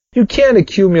 You can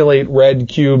accumulate red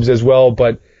cubes as well,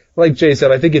 but like Jay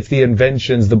said, I think it's the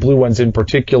inventions, the blue ones in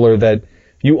particular, that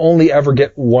you only ever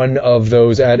get 1 of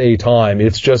those at a time.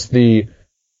 It's just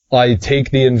I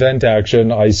take the invent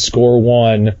action, I score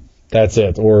 1, that's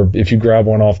it. Or if you grab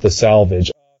 1 off the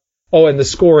salvage. Oh, and the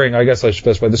scoring, I guess I should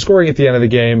specify. The scoring at the end of the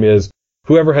game is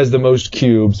whoever has the most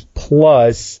cubes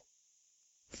plus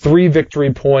 3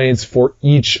 victory points for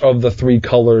each of the 3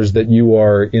 colors that you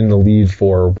are in the lead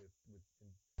for.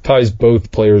 Ties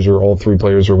both players or all 3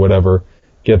 players or whatever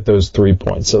get those 3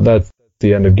 points. So that's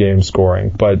the end of game scoring.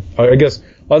 But I guess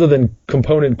other than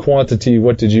component quantity,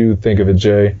 what did you think of it,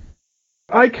 Jay?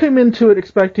 I came into it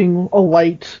expecting a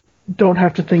light, don't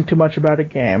have to think too much about a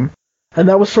game. And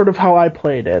that was sort of how I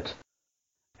played it.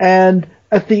 And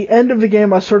at the end of the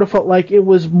game, I sort of felt like it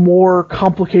was more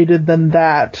complicated than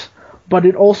that. But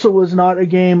it also was not a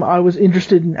game I was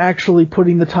interested in actually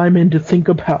putting the time in to think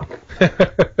about.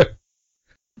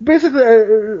 Basically,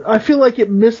 I feel like it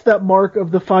missed that mark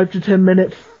of the 5 to 10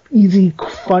 minute easy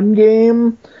fun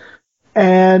game,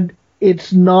 and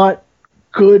it's not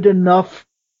good enough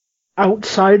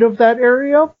outside of that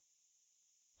area.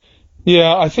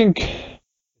 Yeah, I think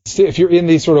if you're in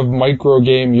the sort of micro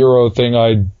game Euro thing,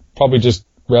 I'd probably just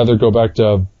rather go back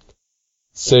to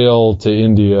Sail to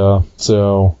India.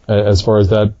 So as far as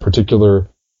that particular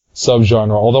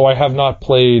subgenre, although I have not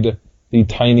played the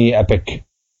Tiny Epic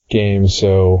games,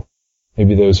 so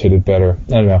maybe those hit it better.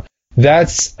 I don't know.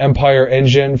 That's Empire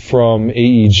Engine from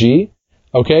AEG.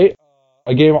 Okay,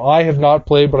 a game I have not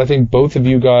played, but I think both of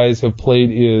you guys have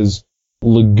played is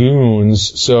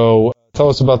Lagoons. So tell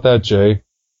us about that, Jay.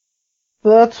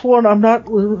 That's one I'm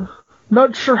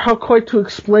not sure how quite to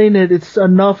explain it. It's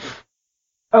enough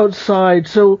outside.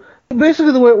 So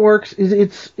basically the way it works is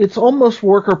it's almost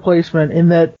worker placement in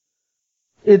that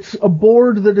it's a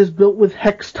board that is built with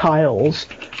hex tiles,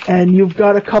 and you've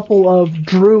got a couple of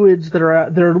druids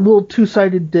they're little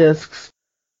two-sided discs,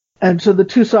 and so the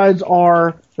two sides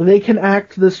are they can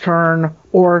act this turn,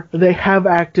 or they have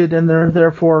acted and they're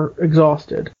therefore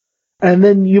exhausted. And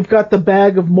then you've got the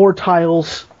bag of more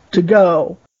tiles to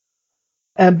go.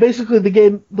 And basically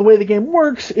the way the game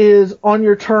works is on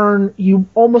your turn, you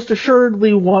almost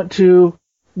assuredly want to,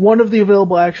 one of the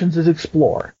available actions is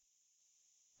explore.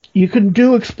 You can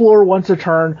do explore once a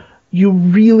turn. You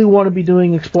really want to be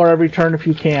doing explore every turn if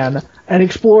you can. And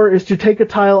explore is to take a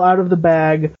tile out of the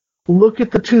bag, look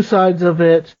at the two sides of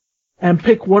it, and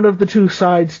pick one of the two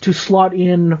sides to slot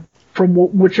in from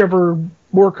whichever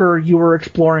worker you were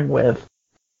exploring with.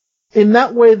 In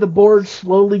that way, the board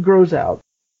slowly grows out.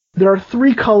 There are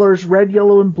 3 colors, red,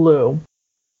 yellow, and blue.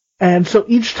 And so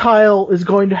each tile is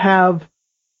going to have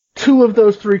 2 of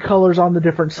those 3 colors on the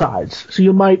different sides. So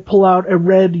you might pull out a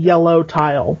red-yellow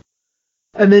tile.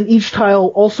 And then each tile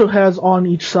also has on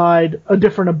each side a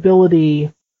different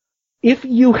ability. If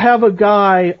you have a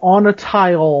guy on a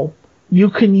tile, you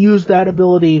can use that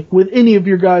ability with any of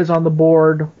your guys on the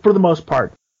board for the most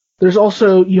part. There's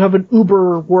also, you have an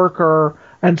Uber worker,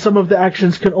 and some of the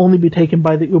actions can only be taken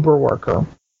by the Uber worker.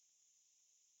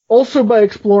 Also, by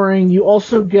exploring, you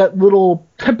also get little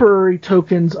temporary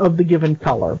tokens of the given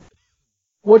color.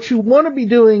 What you want to be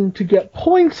doing to get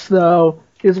points, though,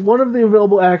 is one of the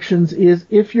available actions is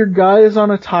if your guy is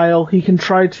on a tile, he can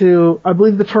try to, I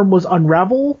believe the term was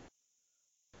unravel,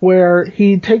 where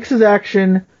he takes his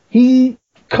action, he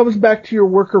comes back to your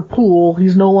worker pool,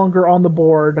 he's no longer on the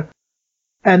board,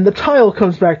 and the tile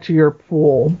comes back to your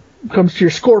pool, comes to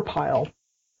your score pile.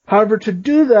 However, to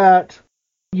do that,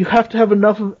 you have to have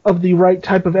enough of the right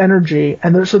type of energy,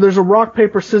 and so there's a rock,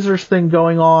 paper, scissors thing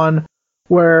going on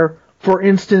where, for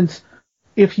instance,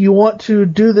 if you want to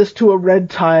do this to a red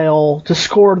tile, to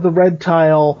score the red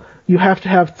tile, you have to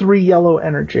have 3 yellow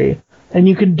energy. And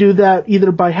you can do that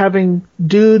either by having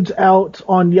dudes out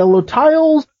on yellow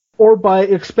tiles or by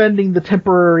expending the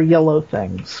temporary yellow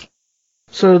things.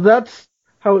 So that's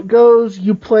how it goes.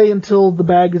 You play until the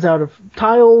bag is out of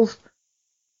tiles.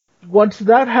 Once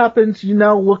that happens, you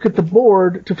now look at the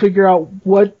board to figure out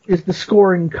what is the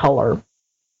scoring color.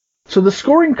 So the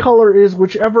scoring color is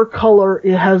whichever color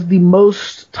it has the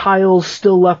most tiles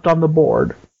still left on the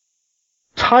board.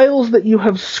 Tiles that you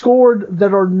have scored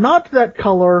that are not that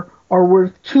color are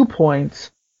worth 2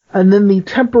 points, and then the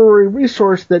temporary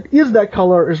resource that is that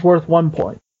color is worth 1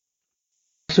 point.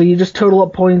 So you just total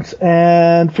up points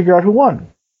and figure out who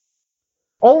won.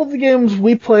 All of the games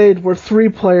we played were 3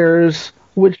 players,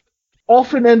 which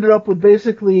often ended up with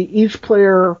basically each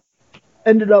player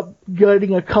ended up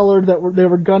getting a color that they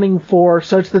were gunning for,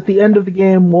 such that the end of the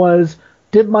game was,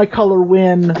 did my color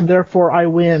win, therefore I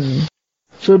win.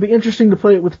 So it'd be interesting to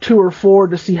play it with 2 or 4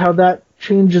 to see how that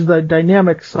changes the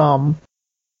dynamic some.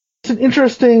 It's an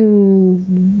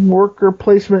interesting worker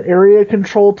placement area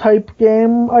control type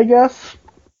game, I guess.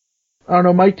 I don't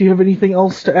know, Mike, do you have anything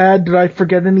else to add? Did I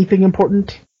forget anything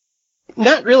important?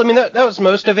 Not really. I mean, that was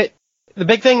most of it. The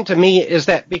big thing to me is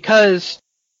that because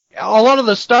a lot of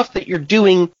the stuff that you're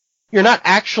doing, you're not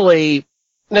actually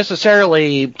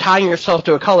necessarily tying yourself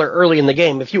to a color early in the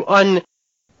game. If you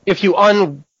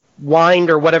unwind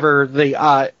or whatever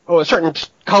a certain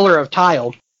color of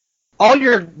tile, all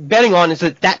you're betting on is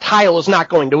that tile is not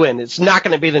going to win. It's not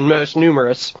going to be the most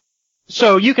numerous.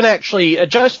 So you can actually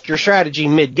adjust your strategy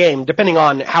mid-game depending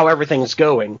on how everything's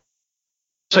going.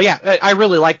 So yeah, I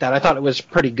really like that. I thought it was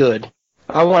pretty good.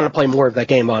 I want to play more of that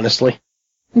game, honestly.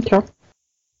 Okay.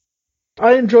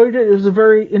 I enjoyed it. It was a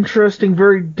very interesting,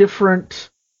 very different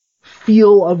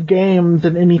feel of game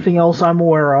than anything else I'm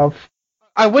aware of.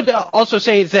 I would also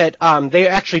say that they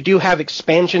actually do have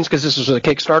expansions because this was a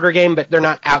Kickstarter game, but they're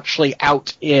not actually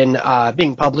out in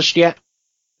being published yet.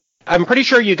 I'm pretty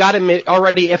sure you got them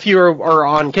already if you are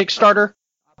on Kickstarter,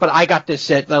 but I got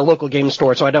this at the local game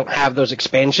store, so I don't have those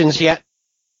expansions yet.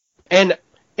 And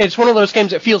it's one of those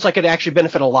games that feels like it actually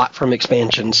benefit a lot from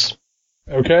expansions.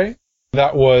 Okay.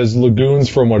 That was Lagoons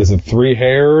from, what is it, 3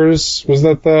 Hairs? Was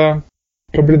that the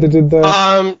company that did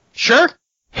that? Sure.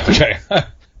 Okay.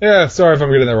 Yeah, sorry if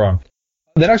I'm getting that wrong.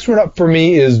 The next one up for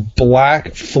me is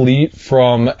Black Fleet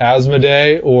from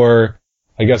Asmodee, or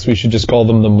I guess we should just call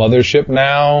them the mothership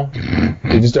now.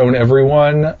 They just own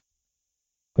everyone.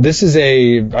 This is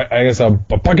a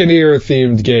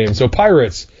Buccaneer-themed game. So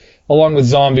pirates, along with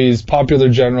zombies, popular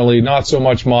generally, not so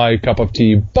much my cup of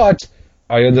tea, but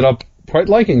I ended up quite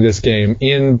liking this game.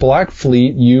 In Black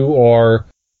Fleet, you are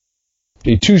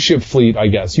a two-ship fleet, I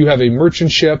guess. You have a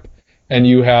merchant ship, and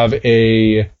you have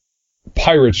a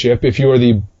pirate ship. If you are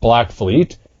the Black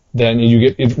Fleet, then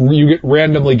you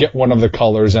randomly get one of the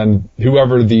colors, and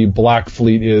whoever the Black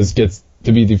Fleet is gets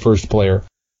to be the first player.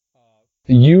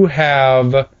 You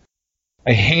have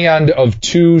a hand of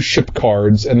 2 ship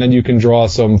cards, and then you can draw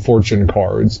some fortune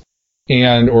cards,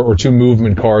 or 2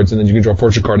 movement cards, and then you can draw a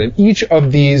fortune card. And each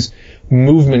of these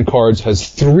movement cards has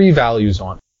 3 values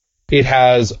on it. It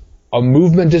has a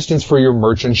movement distance for your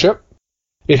merchant ship,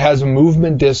 it has a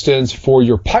movement distance for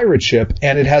your pirate ship,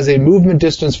 and it has a movement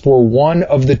distance for one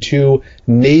of the 2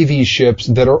 navy ships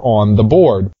that are on the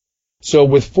board. So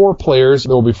with 4 players,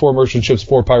 there will be 4 merchant ships,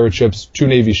 4 pirate ships, 2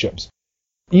 navy ships.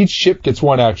 Each ship gets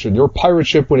 1 action. Your pirate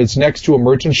ship, when it's next to a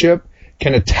merchant ship,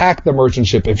 can attack the merchant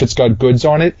ship. If it's got goods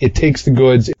on it, it takes the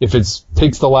goods. If it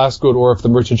takes the last good, or if the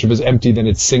merchant ship is empty, then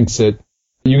it sinks it.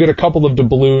 You get a couple of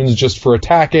doubloons just for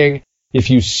attacking. If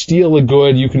you steal a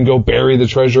good, you can go bury the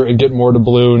treasure and get more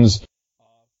doubloons.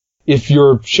 If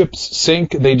your ships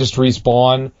sink, they just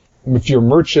respawn. If your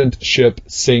merchant ship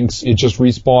sinks, it just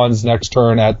respawns next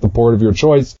turn at the port of your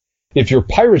choice. If your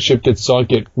pirate ship gets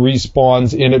sunk, it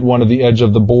respawns in at one of the edge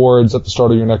of the boards at the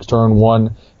start of your next turn,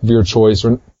 one of your choice.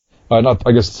 Or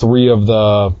I guess 3 of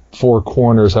the 4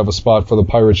 corners have a spot for the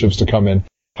pirate ships to come in.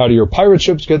 How do your pirate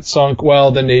ships get sunk?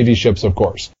 Well, the navy ships, of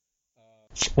course.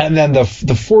 And then the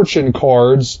fortune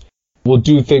cards will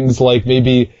do things like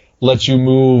maybe let you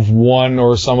move one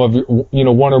or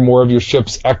more of your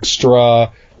ships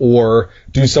extra, or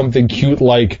do something cute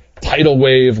like tidal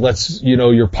wave lets,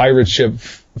 your pirate ship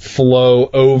flow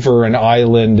over an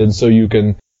island, and so you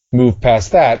can move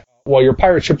past that. While your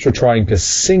pirate ships are trying to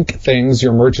sink things,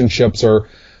 your merchant ships are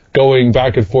going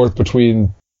back and forth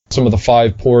between some of the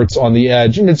 5 ports on the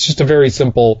edge, and it's just a very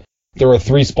simple. There are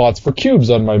 3 spots for cubes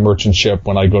on my merchant ship.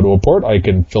 When I go to a port, I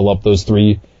can fill up those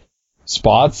 3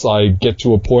 spots. I get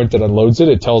to a point that unloads it.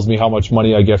 It tells me how much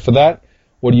money I get for that.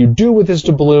 What do you do with this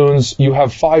doubloons? You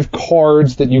have 5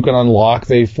 cards that you can unlock.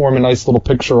 They form a nice little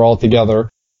picture all together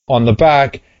on the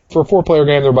back. For a 4-player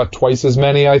game, there are about twice as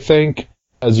many, I think,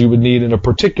 as you would need in a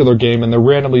particular game, and they're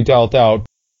randomly dealt out.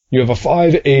 You have a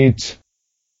 5, 8,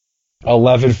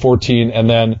 11, 14, and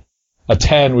then a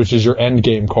 10, which is your end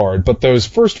game card. But those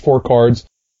first 4 cards,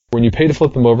 when you pay to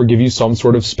flip them over, give you some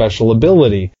sort of special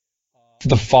ability.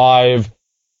 The 5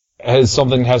 has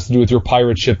something that has to do with your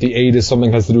pirate ship. The 8 is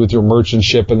something that has to do with your merchant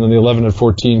ship. And then the 11 and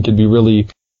 14 can be really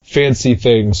fancy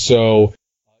things. So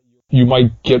you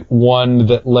might get one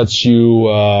that lets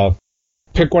you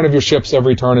pick one of your ships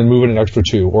every turn and move it an extra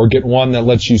 2. Or get one that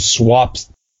lets you swap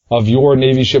of your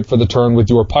navy ship for the turn with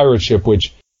your pirate ship,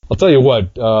 which I'll tell you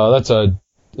what, that's a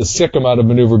sick amount of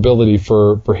maneuverability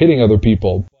for hitting other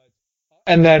people.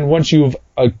 And then once you've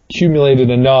accumulated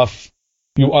enough,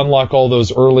 you unlock all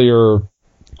those earlier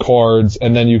cards,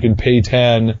 and then you can pay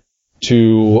 10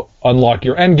 to unlock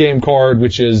your endgame card,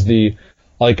 which is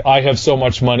I have so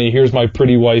much money, here's my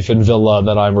pretty wife and villa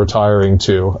that I'm retiring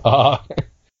to.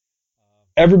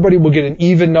 Everybody will get an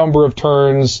even number of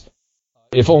turns.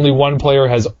 If only one player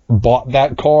has bought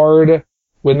that card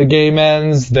when the game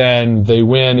ends, then they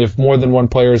win. If more than one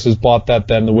player has bought that,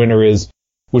 then the winner is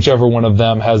whichever one of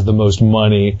them has the most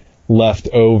money left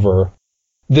over.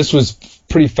 This was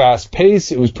pretty fast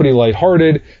paced. It was pretty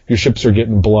lighthearted. Your ships are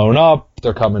getting blown up.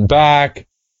 They're coming back.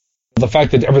 The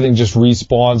fact that everything just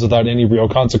respawns without any real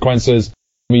consequences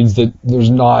means that there's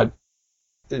not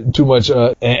too much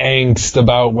angst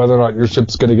about whether or not your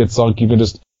ship's going to get sunk. You can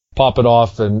just pop it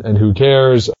off and who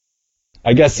cares.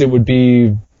 I guess it would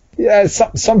be,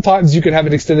 sometimes you could have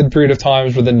an extended period of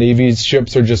times where the Navy's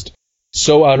ships are just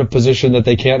so out of position that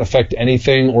they can't affect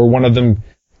anything, or one of them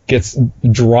gets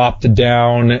dropped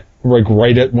down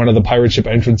right at one of the pirate ship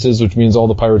entrances, which means all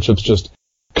the pirate ships just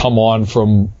come on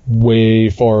from way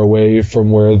far away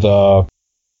from where the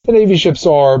Navy ships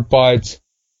are. But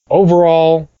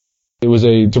overall, it was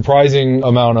a surprising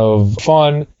amount of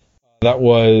fun. That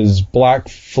was Black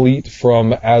Fleet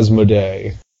from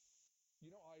Asmodee.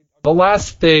 The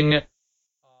last thing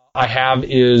I have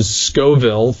is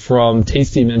Scoville from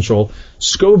Tasty Minstrel.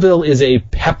 Scoville is a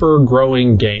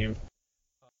pepper-growing game.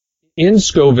 In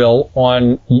Scoville,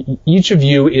 each of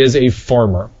you is a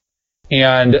farmer,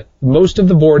 and most of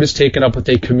the board is taken up with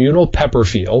a communal pepper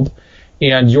field,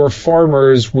 and your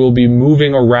farmers will be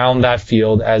moving around that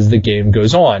field as the game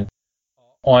goes on.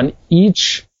 On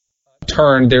each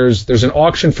turn, there's an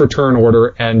auction for turn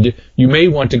order, and you may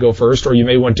want to go first or you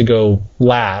may want to go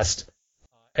last.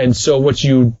 And so what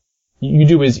you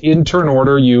do is, in turn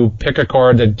order, you pick a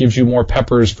card that gives you more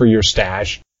peppers for your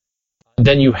stash.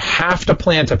 Then you have to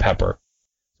plant a pepper.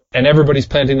 And everybody's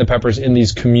planting the peppers in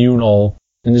this communal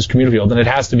field, and it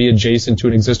has to be adjacent to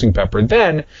an existing pepper.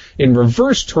 Then, in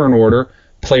reverse turn order,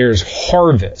 players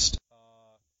harvest.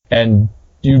 And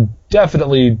you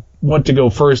definitely want to go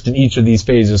first in each of these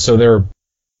phases, so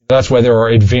that's why there are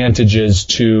advantages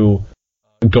to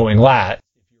going last.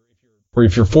 Or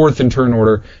if you're fourth in turn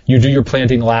order, you do your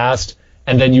planting last,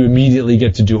 and then you immediately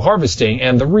get to do harvesting.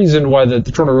 And the reason why the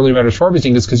turn order really matters for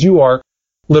harvesting is because you are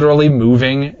literally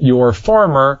moving your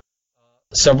farmer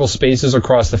several spaces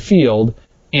across the field,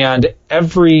 and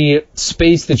every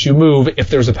space that you move, if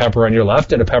there's a pepper on your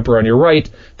left and a pepper on your right,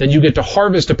 then you get to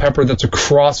harvest a pepper that's a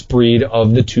crossbreed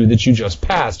of the two that you just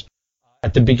passed.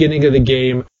 At the beginning of the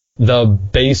game, the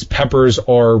base peppers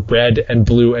are red and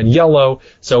blue and yellow,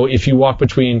 so if you walk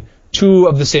between two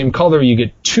of the same color, you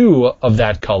get two of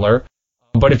that color.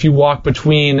 But if you walk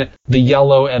between the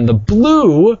yellow and the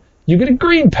blue, you get a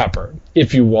green pepper.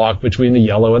 If you walk between the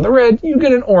yellow and the red, you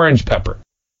get an orange pepper.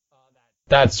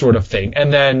 That sort of thing.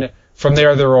 And then from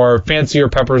there are fancier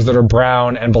peppers that are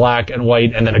brown and black and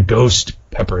white, and then a ghost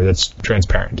pepper that's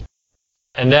transparent.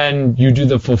 And then you do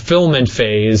the fulfillment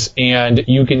phase, and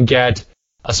you can get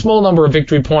a small number of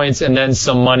victory points and then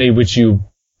some money, the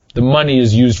money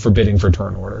is used for bidding for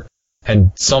turn order.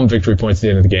 And some victory points at the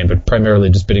end of the game, but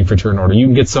primarily just bidding for turn order. You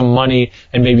can get some money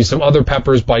and maybe some other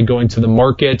peppers by going to the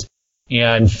market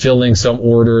and filling some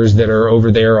orders that are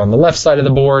over there on the left side of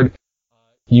the board.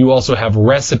 You also have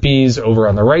recipes over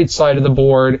on the right side of the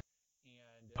board,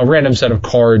 a random set of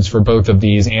cards for both of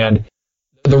these, and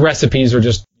the recipes are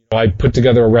just, I put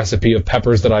together a recipe of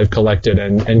peppers that I've collected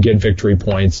and get victory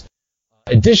points.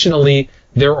 Additionally,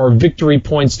 there are victory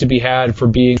points to be had for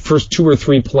being first 2 or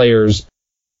 3 players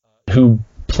who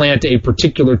plant a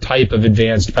particular type of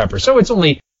advanced pepper. So it's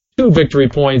only 2 victory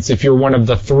points if you're one of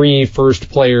the 3 first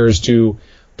players to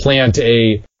plant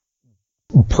a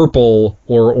purple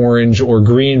or orange or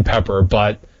green pepper,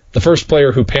 but the first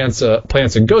player who plants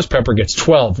a ghost pepper gets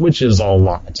 12, which is a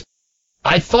lot.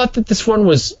 I thought that this one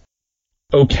was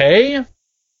okay.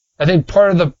 I think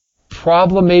part of the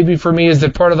problem maybe for me is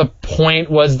that part of the point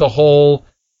was the whole,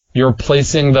 you're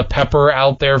placing the pepper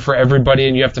out there for everybody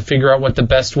and you have to figure out what the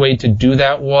best way to do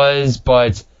that was,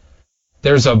 but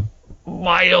there's a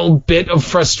mild bit of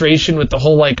frustration with the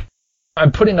whole,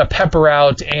 I'm putting a pepper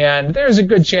out, and there's a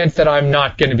good chance that I'm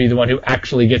not going to be the one who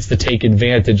actually gets to take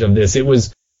advantage of this. It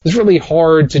was really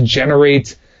hard to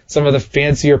generate some of the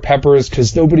fancier peppers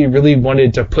because nobody really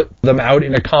wanted to put them out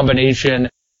in a combination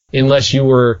unless you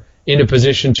were in a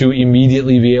position to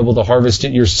immediately be able to harvest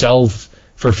it yourself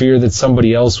for fear that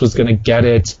somebody else was going to get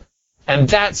it. And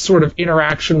that sort of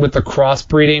interaction with the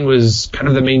crossbreeding was kind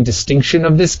of the main distinction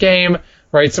of this game,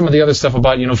 right? Some of the other stuff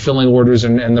about, filling orders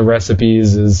and the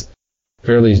recipes is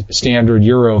fairly standard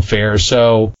Euro fare,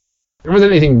 so there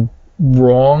wasn't anything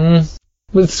wrong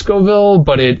with Scoville,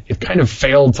 but it kind of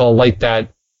failed to light that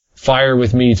fire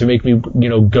with me to make me,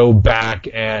 go back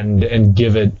and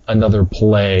give it another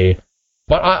play.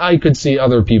 But I could see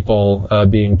other people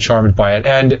being charmed by it.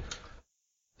 And,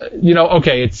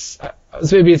 okay,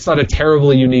 maybe it's not a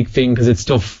terribly unique thing because it's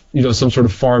still, some sort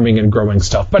of farming and growing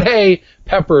stuff. But hey,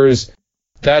 peppers,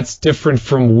 that's different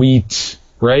from wheat,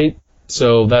 right?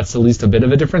 So that's at least a bit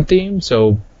of a different theme.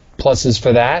 So pluses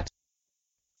for that.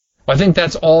 I think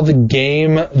that's all the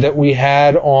game that we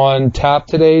had on tap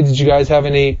today. Did you guys have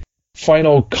any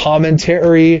final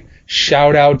commentary?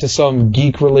 Shout out to some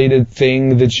geek-related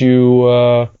thing that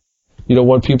you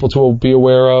want people to be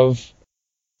aware of?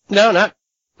 No,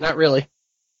 not really.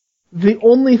 The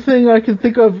only thing I can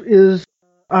think of is,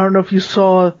 I don't know if you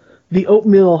saw, the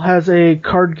Oatmeal has a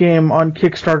card game on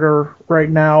Kickstarter right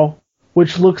now,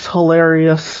 which looks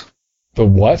hilarious. The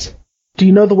what? Do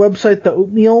you know the website, The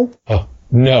Oatmeal? Oh,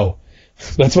 no.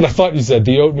 That's what I thought you said,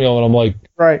 The Oatmeal, and I'm like,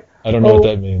 right. I don't know what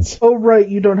that means. Oh, right,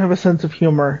 you don't have a sense of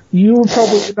humor. You will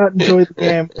probably not enjoy the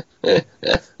game.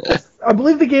 I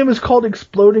believe the game is called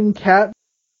Exploding Cat.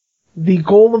 The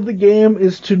goal of the game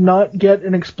is to not get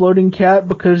an exploding cat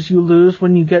because you lose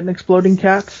when you get an exploding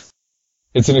cat.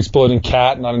 It's an exploding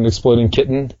cat, not an exploding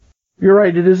kitten? You're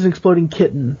right, it is an exploding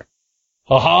kitten.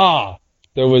 Aha!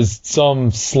 There was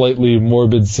some slightly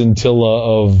morbid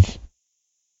scintilla of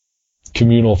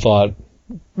communal thought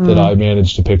that I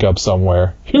managed to pick up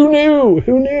somewhere. Who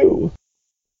knew?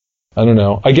 I don't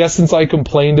know. I guess since I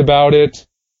complained about it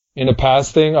in a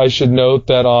past thing, I should note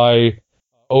that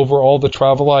over all the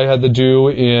travel I had to do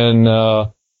in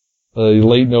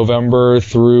late November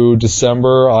through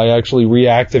December, I actually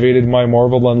reactivated my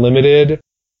Marvel Unlimited,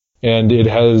 and it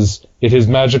has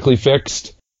magically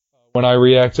fixed when I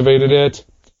reactivated it.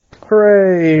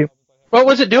 Hooray! What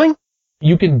was it doing?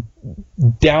 You can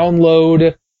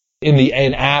download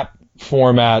in app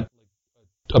format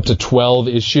up to 12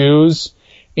 issues,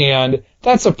 and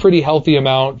that's a pretty healthy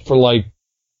amount for like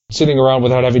sitting around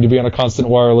without having to be on a constant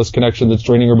wireless connection that's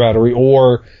draining your battery,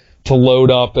 or to load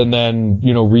up and then,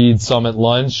 read some at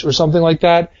lunch or something like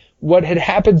that. What had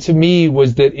happened to me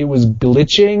was that it was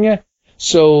glitching,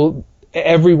 so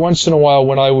every once in a while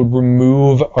when I would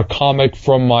remove a comic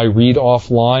from my read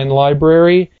offline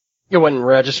library, You wouldn't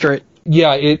register it.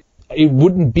 yeah, it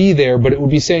wouldn't be there, but it would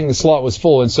be saying the slot was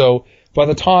full. And so by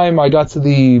the time I got to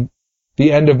the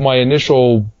end of my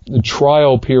initial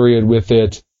trial period with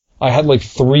it, I had like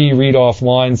 3 read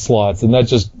offline slots, and that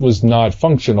just was not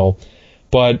functional.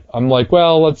 But I'm like,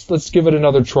 well, let's give it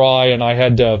another try. And I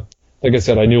had to, like I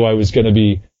said, I knew I was going to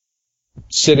be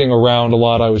sitting around a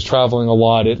lot. I was traveling a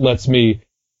lot.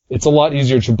 It's a lot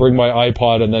easier to bring my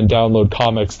iPod and then download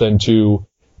comics than to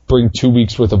bring 2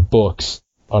 weeks worth of books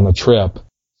on a trip.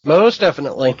 Most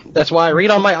definitely. That's why I read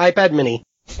on my iPad mini.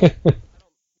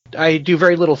 I do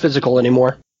very little physical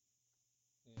anymore.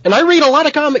 And I read a lot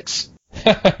of comics.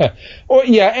 Well,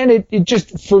 yeah, and it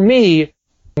just, for me,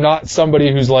 not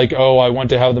somebody who's like, oh, I want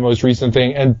to have the most recent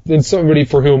thing, and somebody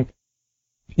for whom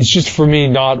it's just, for me,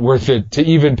 not worth it to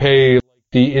even pay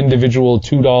the individual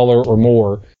 $2 or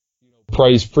more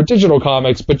price for digital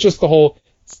comics, but just the whole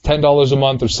 $10 a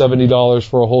month or $70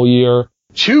 for a whole year.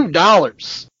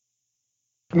 $2.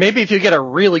 Maybe if you get a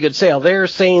really good sale. They're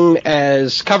same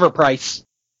as cover price.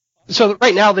 So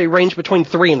right now they range between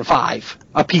 $3 and $5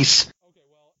 a piece.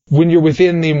 When you're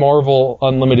within the Marvel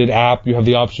Unlimited app, you have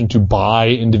the option to buy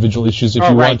individual issues if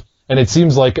you want. And it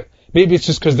seems like maybe it's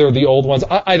just because they're the old ones.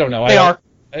 I don't know. They are.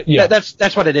 Yeah.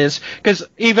 That's what it is. Because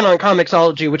even on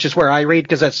Comixology, which is where I read,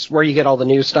 because that's where you get all the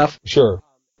new stuff. Sure.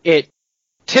 It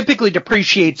typically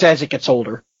depreciates as it gets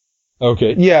older.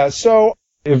 Okay. Yeah. So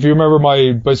if you remember,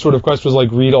 my sort of quest was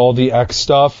like read all the X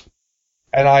stuff,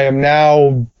 and I am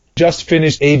now just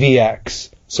finished AVX.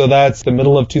 So that's the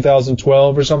middle of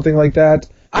 2012 or something like that.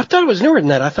 I thought it was newer than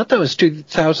that. I thought that was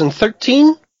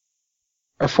 2013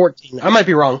 or 14. I might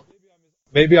be wrong.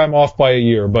 Maybe I'm off by a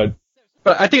year, but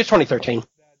I think it's 2013.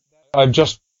 I've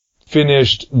just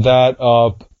finished that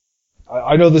up.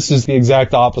 I know this is the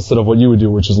exact opposite of what you would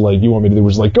do, which is like, you want me to do,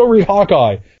 which is like, go read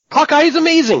Hawkeye. Hawkeye is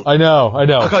amazing. I know.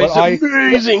 Hawkeye is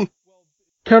amazing.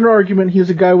 Counter-argument, he's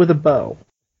a guy with a bow.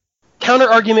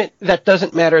 Counter-argument, that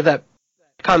doesn't matter, that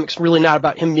comic's really not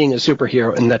about him being a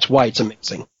superhero, and that's why it's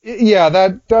amazing. Yeah,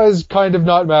 that does kind of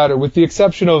not matter, with the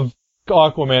exception of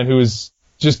Aquaman, who is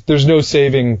just, there's no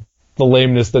saving the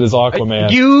lameness that is Aquaman.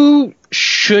 You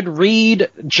should read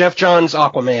Jeff Johns'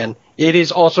 Aquaman. It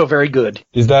is also very good.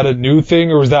 Is that a new thing,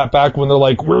 or was that back when they're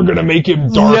like, we're gonna make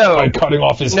him dark by cutting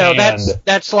off his hand? No,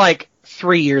 that's like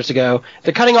 3 years ago.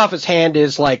 The cutting off his hand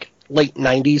is like late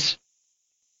 90s.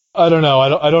 I don't know.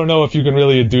 I don't know if you can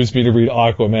really induce me to read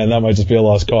Aquaman. That might just be a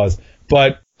lost cause.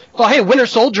 But well, hey, Winter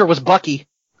Soldier was Bucky.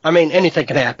 I mean, anything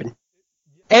can happen.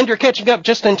 And you're catching up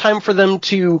just in time for them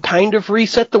to kind of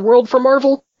reset the world for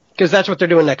Marvel, because that's what they're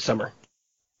doing next summer.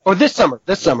 Or this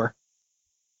summer.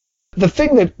 The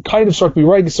thing that kind of struck me,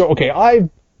 right, so, okay,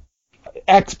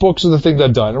 X books are the thing that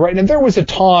I've done, right? And there was a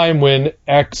time when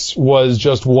X was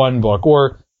just one book,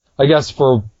 or I guess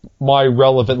for my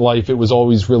relevant life, it was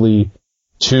always really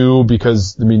 2,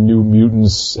 because, I mean, New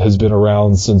Mutants has been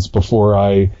around since before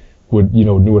I would,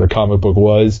 knew what a comic book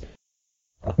was.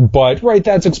 But, right,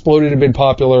 that's exploded and been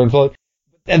popular.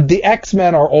 And the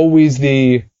X-Men are always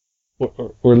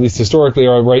or at least historically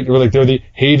are, right, like they're the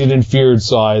hated and feared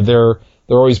side. They're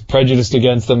always prejudiced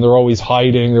against them. They're always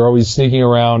hiding. They're always sneaking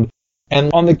around.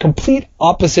 And on the complete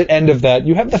opposite end of that,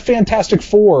 you have the Fantastic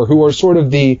Four, who are sort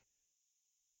of the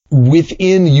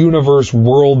within-universe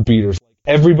world beaters.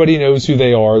 Everybody knows who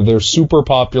they are. They're super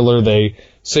popular. They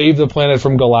save the planet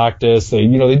from Galactus. They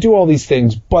do all these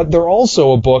things. But they're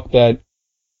also a book that,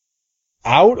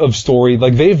 out of story,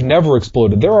 like, they've never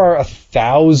exploded. There are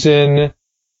 1,000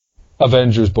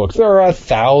 Avengers books. There are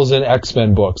 1,000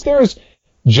 X-Men books. There's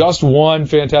just one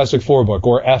Fantastic Four book,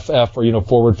 or FF, or,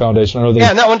 Forward Foundation. I know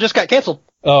and that one just got canceled.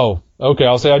 Oh, okay.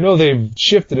 I'll say, I know they've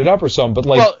shifted it up or something, but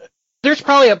Well, there's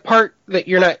probably a part that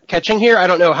you're not catching here. I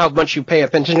don't know how much you pay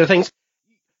attention to things.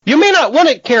 You may not want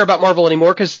to care about Marvel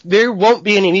anymore, because there won't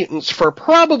be any mutants for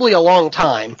probably a long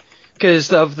time,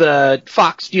 because of the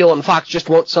Fox deal, and Fox just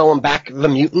won't sell them back the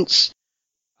mutants.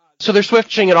 So they're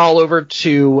switching it all over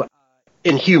to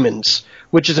Inhumans,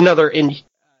 which is another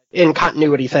in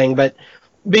continuity thing, but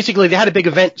basically they had a big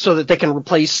event so that they can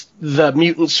replace the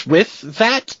mutants with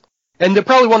that, and they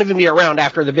probably won't even be around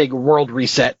after the big world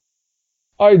reset.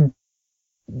 I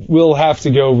will have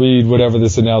to go read whatever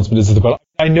this announcement is about.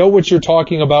 I know what you're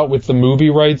talking about with the movie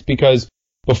rights, because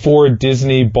before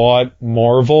Disney bought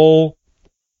Marvel,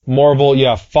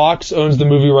 Fox owns the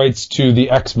movie rights to the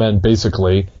X-Men,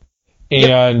 basically,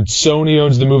 and Sony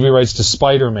owns the movie rights to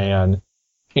Spider-Man,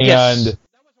 and... Yes.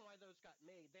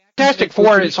 Fantastic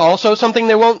Four is also something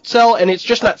they won't sell, and it's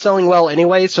just not selling well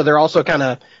anyway, so they're also kind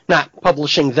of not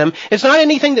publishing them. It's not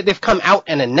anything that they've come out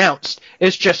and announced.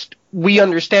 It's just we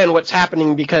understand what's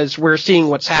happening because we're seeing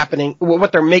what's happening,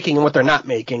 what they're making and what they're not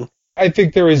making. I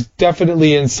think there is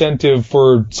definitely incentive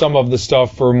for some of the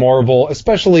stuff for Marvel,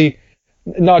 especially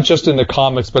not just in the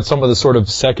comics, but some of the sort of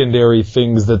secondary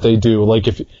things that they do. Like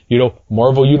if,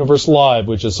 Marvel Universe Live,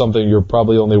 which is something you're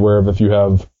probably only aware of if you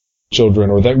have children,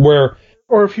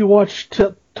 or if you watch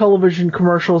television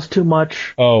commercials too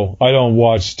much. Oh, I don't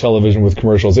watch television with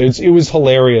commercials. It was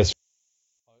hilarious.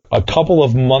 A couple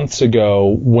of months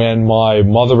ago, when my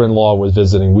mother-in-law was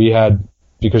visiting, we had,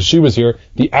 because she was here,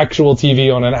 the actual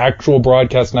TV on an actual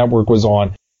broadcast network was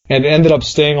on, and ended up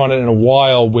staying on it in a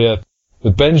while with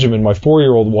Benjamin, my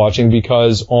 4-year-old, watching,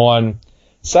 because on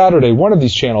Saturday, one of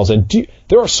these channels, and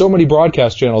there are so many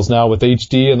broadcast channels now with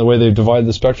HD and the way they've divided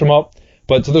the spectrum up,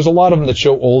 but so there's a lot of them that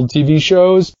show old TV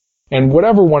shows, and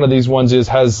whatever one of these ones is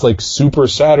has like Super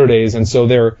Saturdays, and so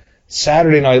their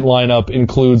Saturday night lineup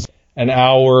includes an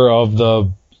hour of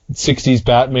the 60s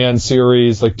Batman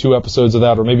series, like 2 episodes of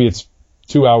that, or maybe it's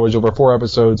 2 hours over 4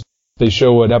 episodes. They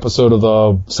show an episode of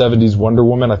the 70s Wonder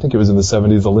Woman. I think it was in the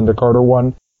 70s, the Linda Carter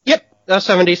one. Yep, the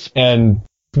 70s. And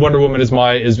Wonder Woman is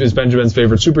Benjamin's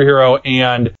favorite superhero,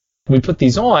 and we put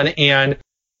these on, and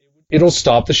it'll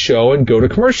stop the show and go to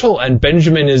commercial, and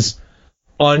Benjamin is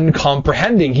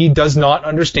uncomprehending. He does not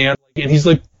understand, and he's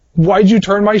like, "Why'd you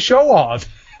turn my show off?"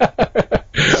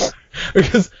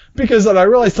 because then I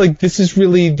realized, like, this is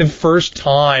really the first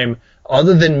time,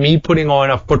 other than me putting on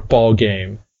a football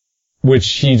game, which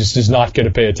he just is not going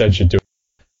to pay attention to.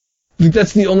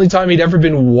 That's the only time he'd ever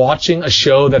been watching a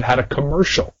show that had a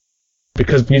commercial,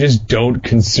 because we just don't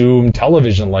consume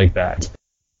television like that.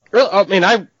 Really, I mean,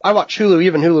 I watch Hulu.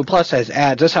 Even Hulu Plus has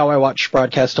ads. That's how I watch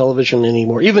broadcast television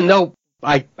anymore, even though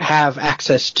I have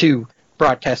access to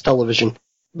broadcast television.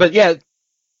 But yeah,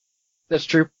 that's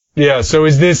true. Yeah, so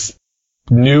is this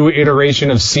new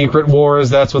iteration of Secret Wars?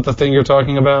 That's what the thing you're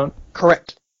talking about?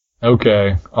 Correct.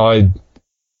 Okay. I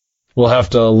will have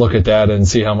to look at that and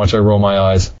see how much I roll my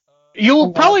eyes.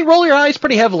 You'll probably roll your eyes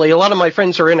pretty heavily. A lot of my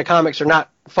friends who are into comics are not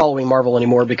following Marvel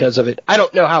anymore because of it. I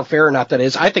don't know how fair or not that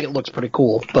is. I think it looks pretty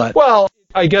cool, but... Well,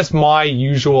 I guess my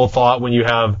usual thought when you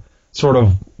have sort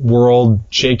of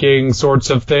world-shaking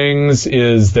sorts of things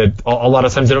is that a lot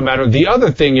of times they don't matter. The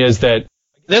other thing is that...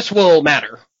 This will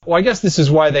matter. Well, I guess this is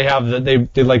why they have they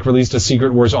released a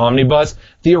Secret Wars omnibus.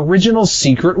 The original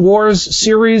Secret Wars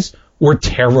series were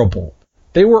terrible.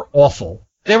 They were awful.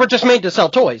 They were just made to sell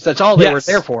toys. That's all they were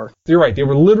there for. You're right. They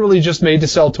were literally just made to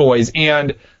sell toys.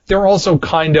 And they're also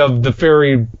kind of the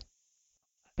very...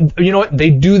 You know what? They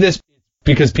do this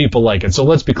because people like it. So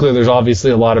let's be clear. There's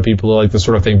obviously a lot of people who like this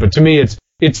sort of thing. But to me,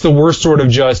 it's the worst sort of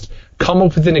just come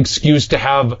up with an excuse to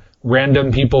have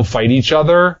random people fight each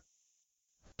other.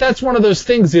 That's one of those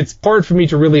things. It's hard for me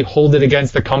to really hold it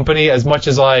against the company as much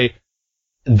as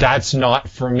that's not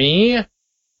for me.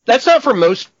 That's not for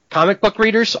most comic book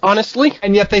readers, honestly.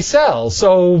 And yet they sell.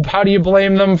 So how do you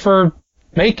blame them for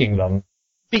making them?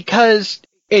 Because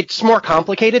it's more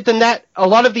complicated than that. A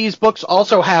lot of these books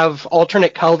also have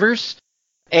alternate covers,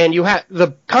 and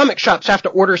the comic shops have to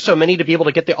order so many to be able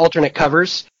to get the alternate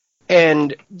covers,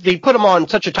 and they put them on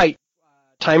such a tight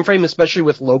time frame, especially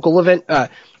with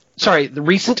the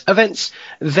recent events,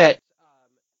 that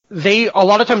they a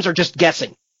lot of times are just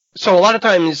guessing. So a lot of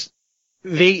times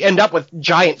they end up with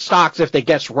giant stocks if they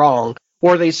guess wrong,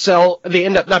 or they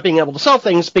end up not being able to sell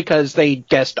things because they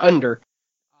guessed under.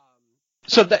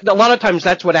 So a lot of times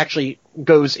that's what actually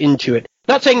goes into it.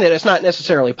 Not saying that it's not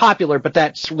necessarily popular, but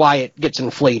that's why it gets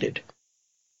inflated.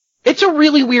 It's a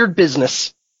really weird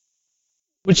business.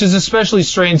 Which is especially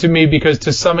strange to me because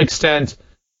to some extent,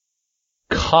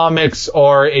 comics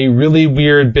are a really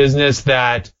weird business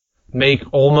that make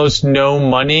almost no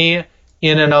money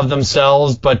in and of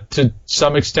themselves, but to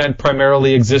some extent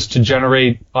primarily exist to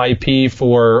generate IP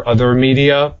for other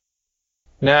media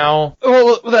now.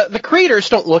 Well, the creators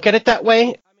don't look at it that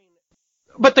way.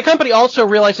 But the company also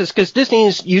realizes, because Disney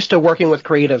is used to working with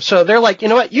creative, so they're like, you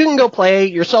know what, you can go play,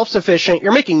 you're self-sufficient,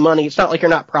 you're making money, it's not like you're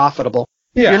not profitable.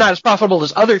 Yeah. You're not as profitable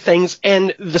as other things,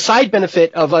 and the side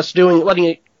benefit of us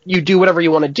letting you do whatever you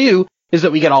want to do is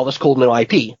that we get all this cool new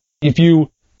IP. If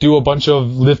you do a bunch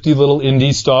of lifty little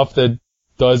indie stuff that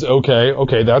does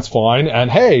okay, that's fine.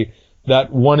 And hey,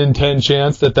 that 1 in 10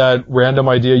 chance that random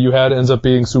idea you had ends up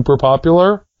being super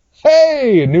popular.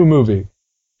 Hey, new movie.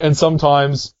 And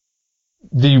sometimes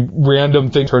the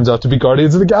random thing turns out to be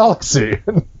Guardians of the Galaxy.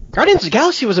 Guardians of the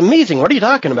Galaxy was amazing. What are you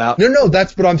talking about? No,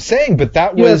 that's what I'm saying, but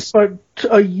that Yes, was...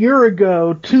 but a year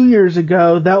ago, 2 years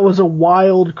ago, that was a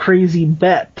wild, crazy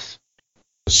bet.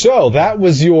 So, that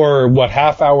was your,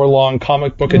 half-hour-long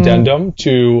comic book addendum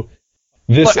to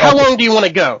this... How long do you want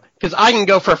to go? Because I can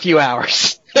go for a few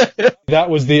hours. That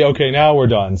was the, okay, now we're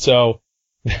done. So...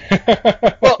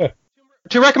 Well,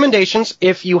 2 recommendations.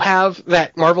 If you have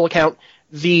that Marvel account,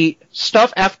 the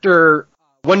stuff after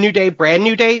One New Day, Brand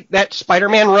New Day, that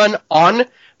Spider-Man run on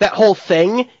that whole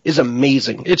thing is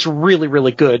amazing. It's really,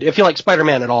 really good. If you like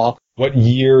Spider-Man at all. What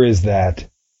year is that?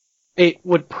 It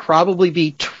would probably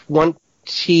be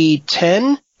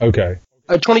 2010. Okay.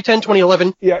 2010,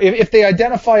 2011. Yeah, if they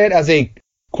identify it as a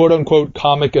quote-unquote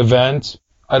comic event,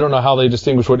 I don't know how they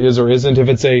distinguish what is or isn't. If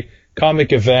it's a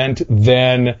comic event,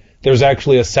 then there's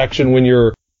actually a section when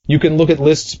you can look at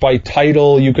lists by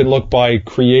title, you can look by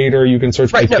creator, you can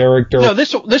search by character. No,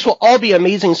 this will all be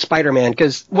Amazing Spider-Man,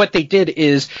 because what they did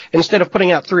is, instead of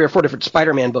putting out 3 or 4 different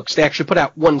Spider-Man books, they actually put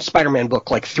out one Spider-Man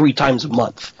book like 3 times a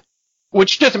month.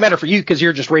 Which doesn't matter for you, because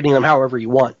you're just reading them however you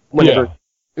want, whenever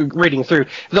reading through.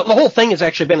 The whole thing has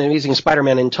actually been Amazing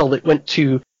Spider-Man until it went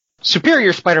to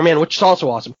Superior Spider-Man, which is also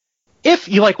awesome. If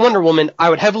you like Wonder Woman, I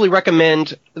would heavily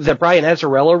recommend the Brian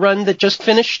Azzarello run that just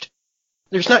finished.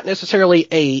 There's not necessarily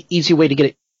a easy way to get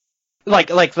it, like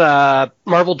the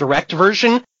Marvel Direct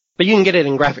version, but you can get it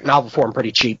in graphic novel form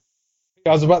pretty cheap. I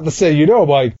was about to say,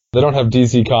 Mike, they don't have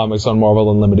DC Comics on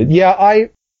Marvel Unlimited. Yeah,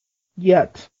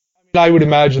 Yet. I would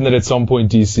imagine that at some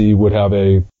point DC would have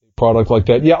a product like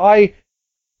that. Yeah, I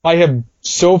have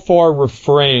so far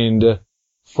refrained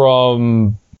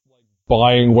from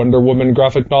buying Wonder Woman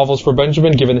graphic novels for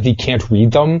Benjamin, given that he can't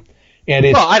read them. And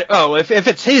it's, if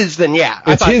it's his, then yeah.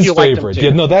 It's his favorite. Yeah,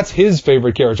 no, that's his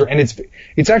favorite character. And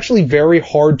it's actually very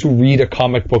hard to read a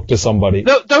comic book to somebody.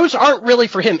 Those aren't really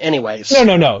for him anyways.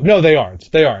 No, they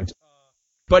aren't.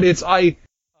 But I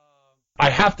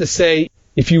have to say,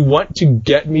 if you want to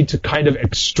get me to kind of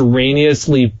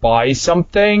extraneously buy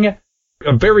something,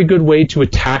 a very good way to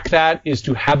attack that is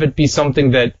to have it be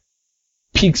something that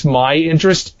piques my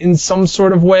interest in some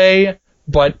sort of way,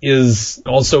 but is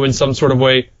also in some sort of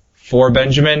way for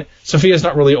Benjamin. Sophia's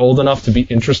not really old enough to be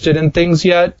interested in things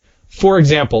yet. For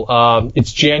example,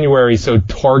 it's January, so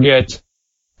Target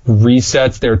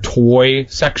resets their toy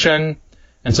section,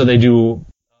 and so they do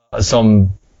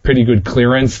some pretty good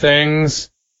clearance things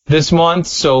this month.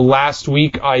 So last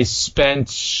week I spent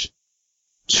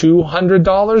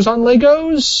 $200 on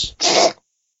Legos.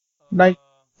 Nice.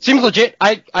 Seems legit.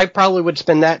 I probably would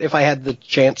spend that if I had the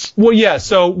chance. Well, yeah.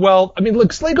 I mean,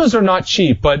 look, Legos are not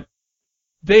cheap, but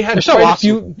they had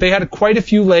They had quite a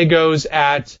few Legos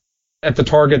at the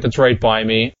Target that's right by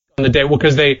me on the day. Well,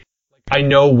 because I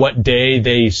know what day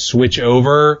they switch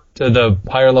over to the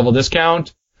higher level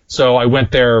discount. So I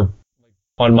went there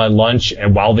on my lunch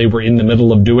and while they were in the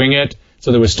middle of doing it.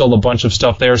 So there was still a bunch of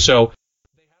stuff there. So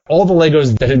all the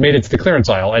Legos that had made it to the clearance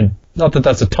aisle, and not that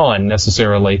that's a ton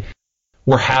necessarily,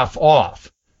 were half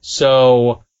off.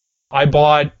 So I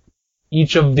bought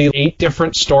each of the 8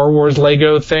 different Star Wars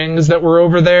Lego things that were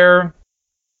over there.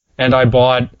 And I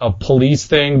bought a police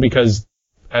thing because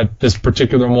at this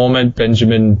particular moment,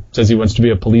 Benjamin says he wants to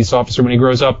be a police officer when he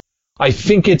grows up. I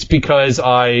think it's because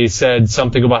I said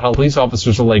something about how police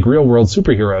officers are like real world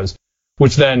superheroes,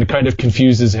 which then kind of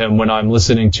confuses him when I'm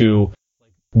listening to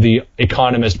the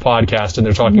Economist podcast and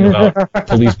they're talking about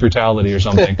police brutality or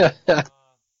something.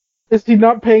 Is he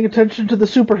not paying attention to the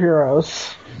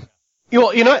superheroes?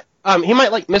 Well, you know what? He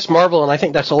might like Miss Marvel, and I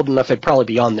think that's old enough it'd probably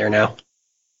be on there now.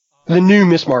 The new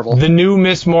Miss Marvel. The new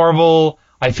Miss Marvel,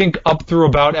 I think up through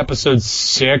about episode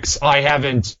 6. I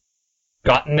haven't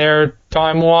gotten there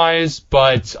time-wise,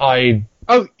 but I...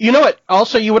 Oh, you know what?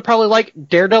 Also, you would probably like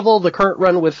Daredevil, the current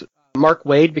run with Mark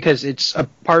Waid, because it's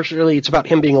partially it's about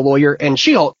him being a lawyer, and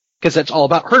She-Hulk, because that's all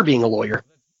about her being a lawyer.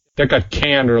 That got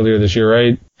canned earlier this year,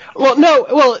 right? Well, no.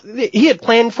 Well, he had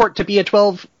planned for it to be a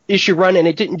 12-issue run, and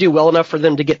it didn't do well enough for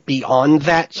them to get beyond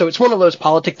that. So it's one of those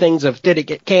politic things of did it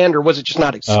get canned, or was it just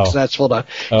not successful to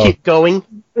keep going?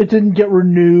 It didn't get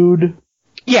renewed.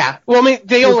 Yeah. Well, I mean,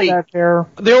 they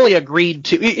only agreed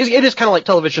to... It is kind of like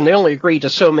television. They only agreed to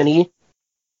so many.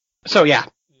 So, yeah.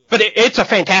 But it's a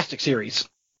fantastic series.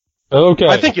 Okay.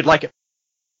 I think you'd like it.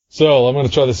 So, I'm going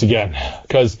to try this again.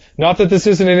 Because, not that this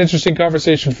isn't an interesting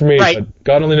conversation for me, right. But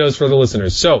God only knows for the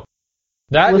listeners. So,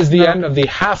 That is the end of the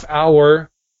half-hour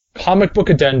comic book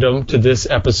addendum to this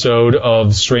episode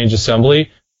of Strange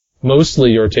Assembly,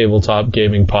 mostly your tabletop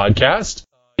gaming podcast.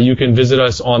 You can visit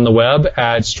us on the web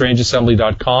at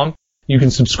strangeassembly.com. You can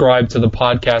subscribe to the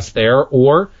podcast there,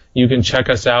 or you can check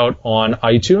us out on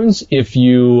iTunes. If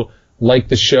you like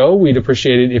the show, we'd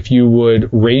appreciate it if you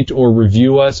would rate or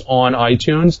review us on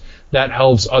iTunes. That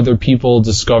helps other people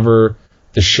discover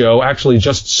the show. Actually,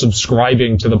 just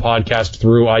subscribing to the podcast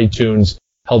through iTunes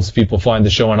helps people find the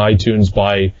show on iTunes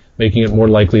by making it more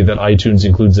likely that iTunes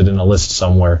includes it in a list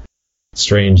somewhere.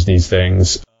 Strange, these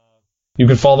things. You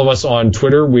can follow us on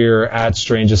Twitter. We're at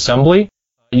Strange Assembly.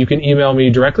 You can email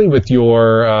me directly with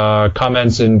your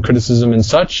comments and criticism and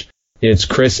such. It's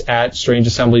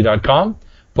chris@strangeassembly.com.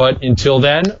 But until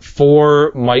then,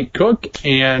 for Mike Cook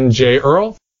and Jay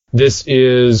Earl, this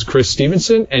is Chris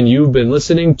Stevenson, and you've been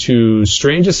listening to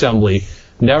Strange Assembly.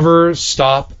 Never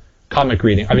stop comic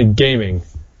reading. I mean, gaming.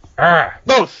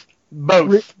 Both.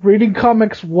 Reading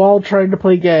comics while trying to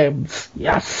play games.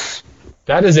 Yes.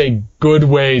 That is a good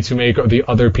way to make the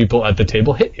other people at the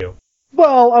table hit you.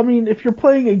 Well, I mean, if you're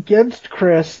playing against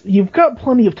Chris, you've got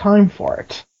plenty of time for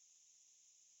it.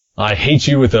 I hate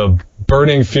you with a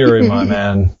burning fury, my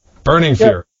man. Burning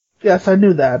fury. Yes, I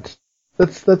knew that.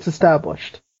 That's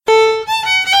established.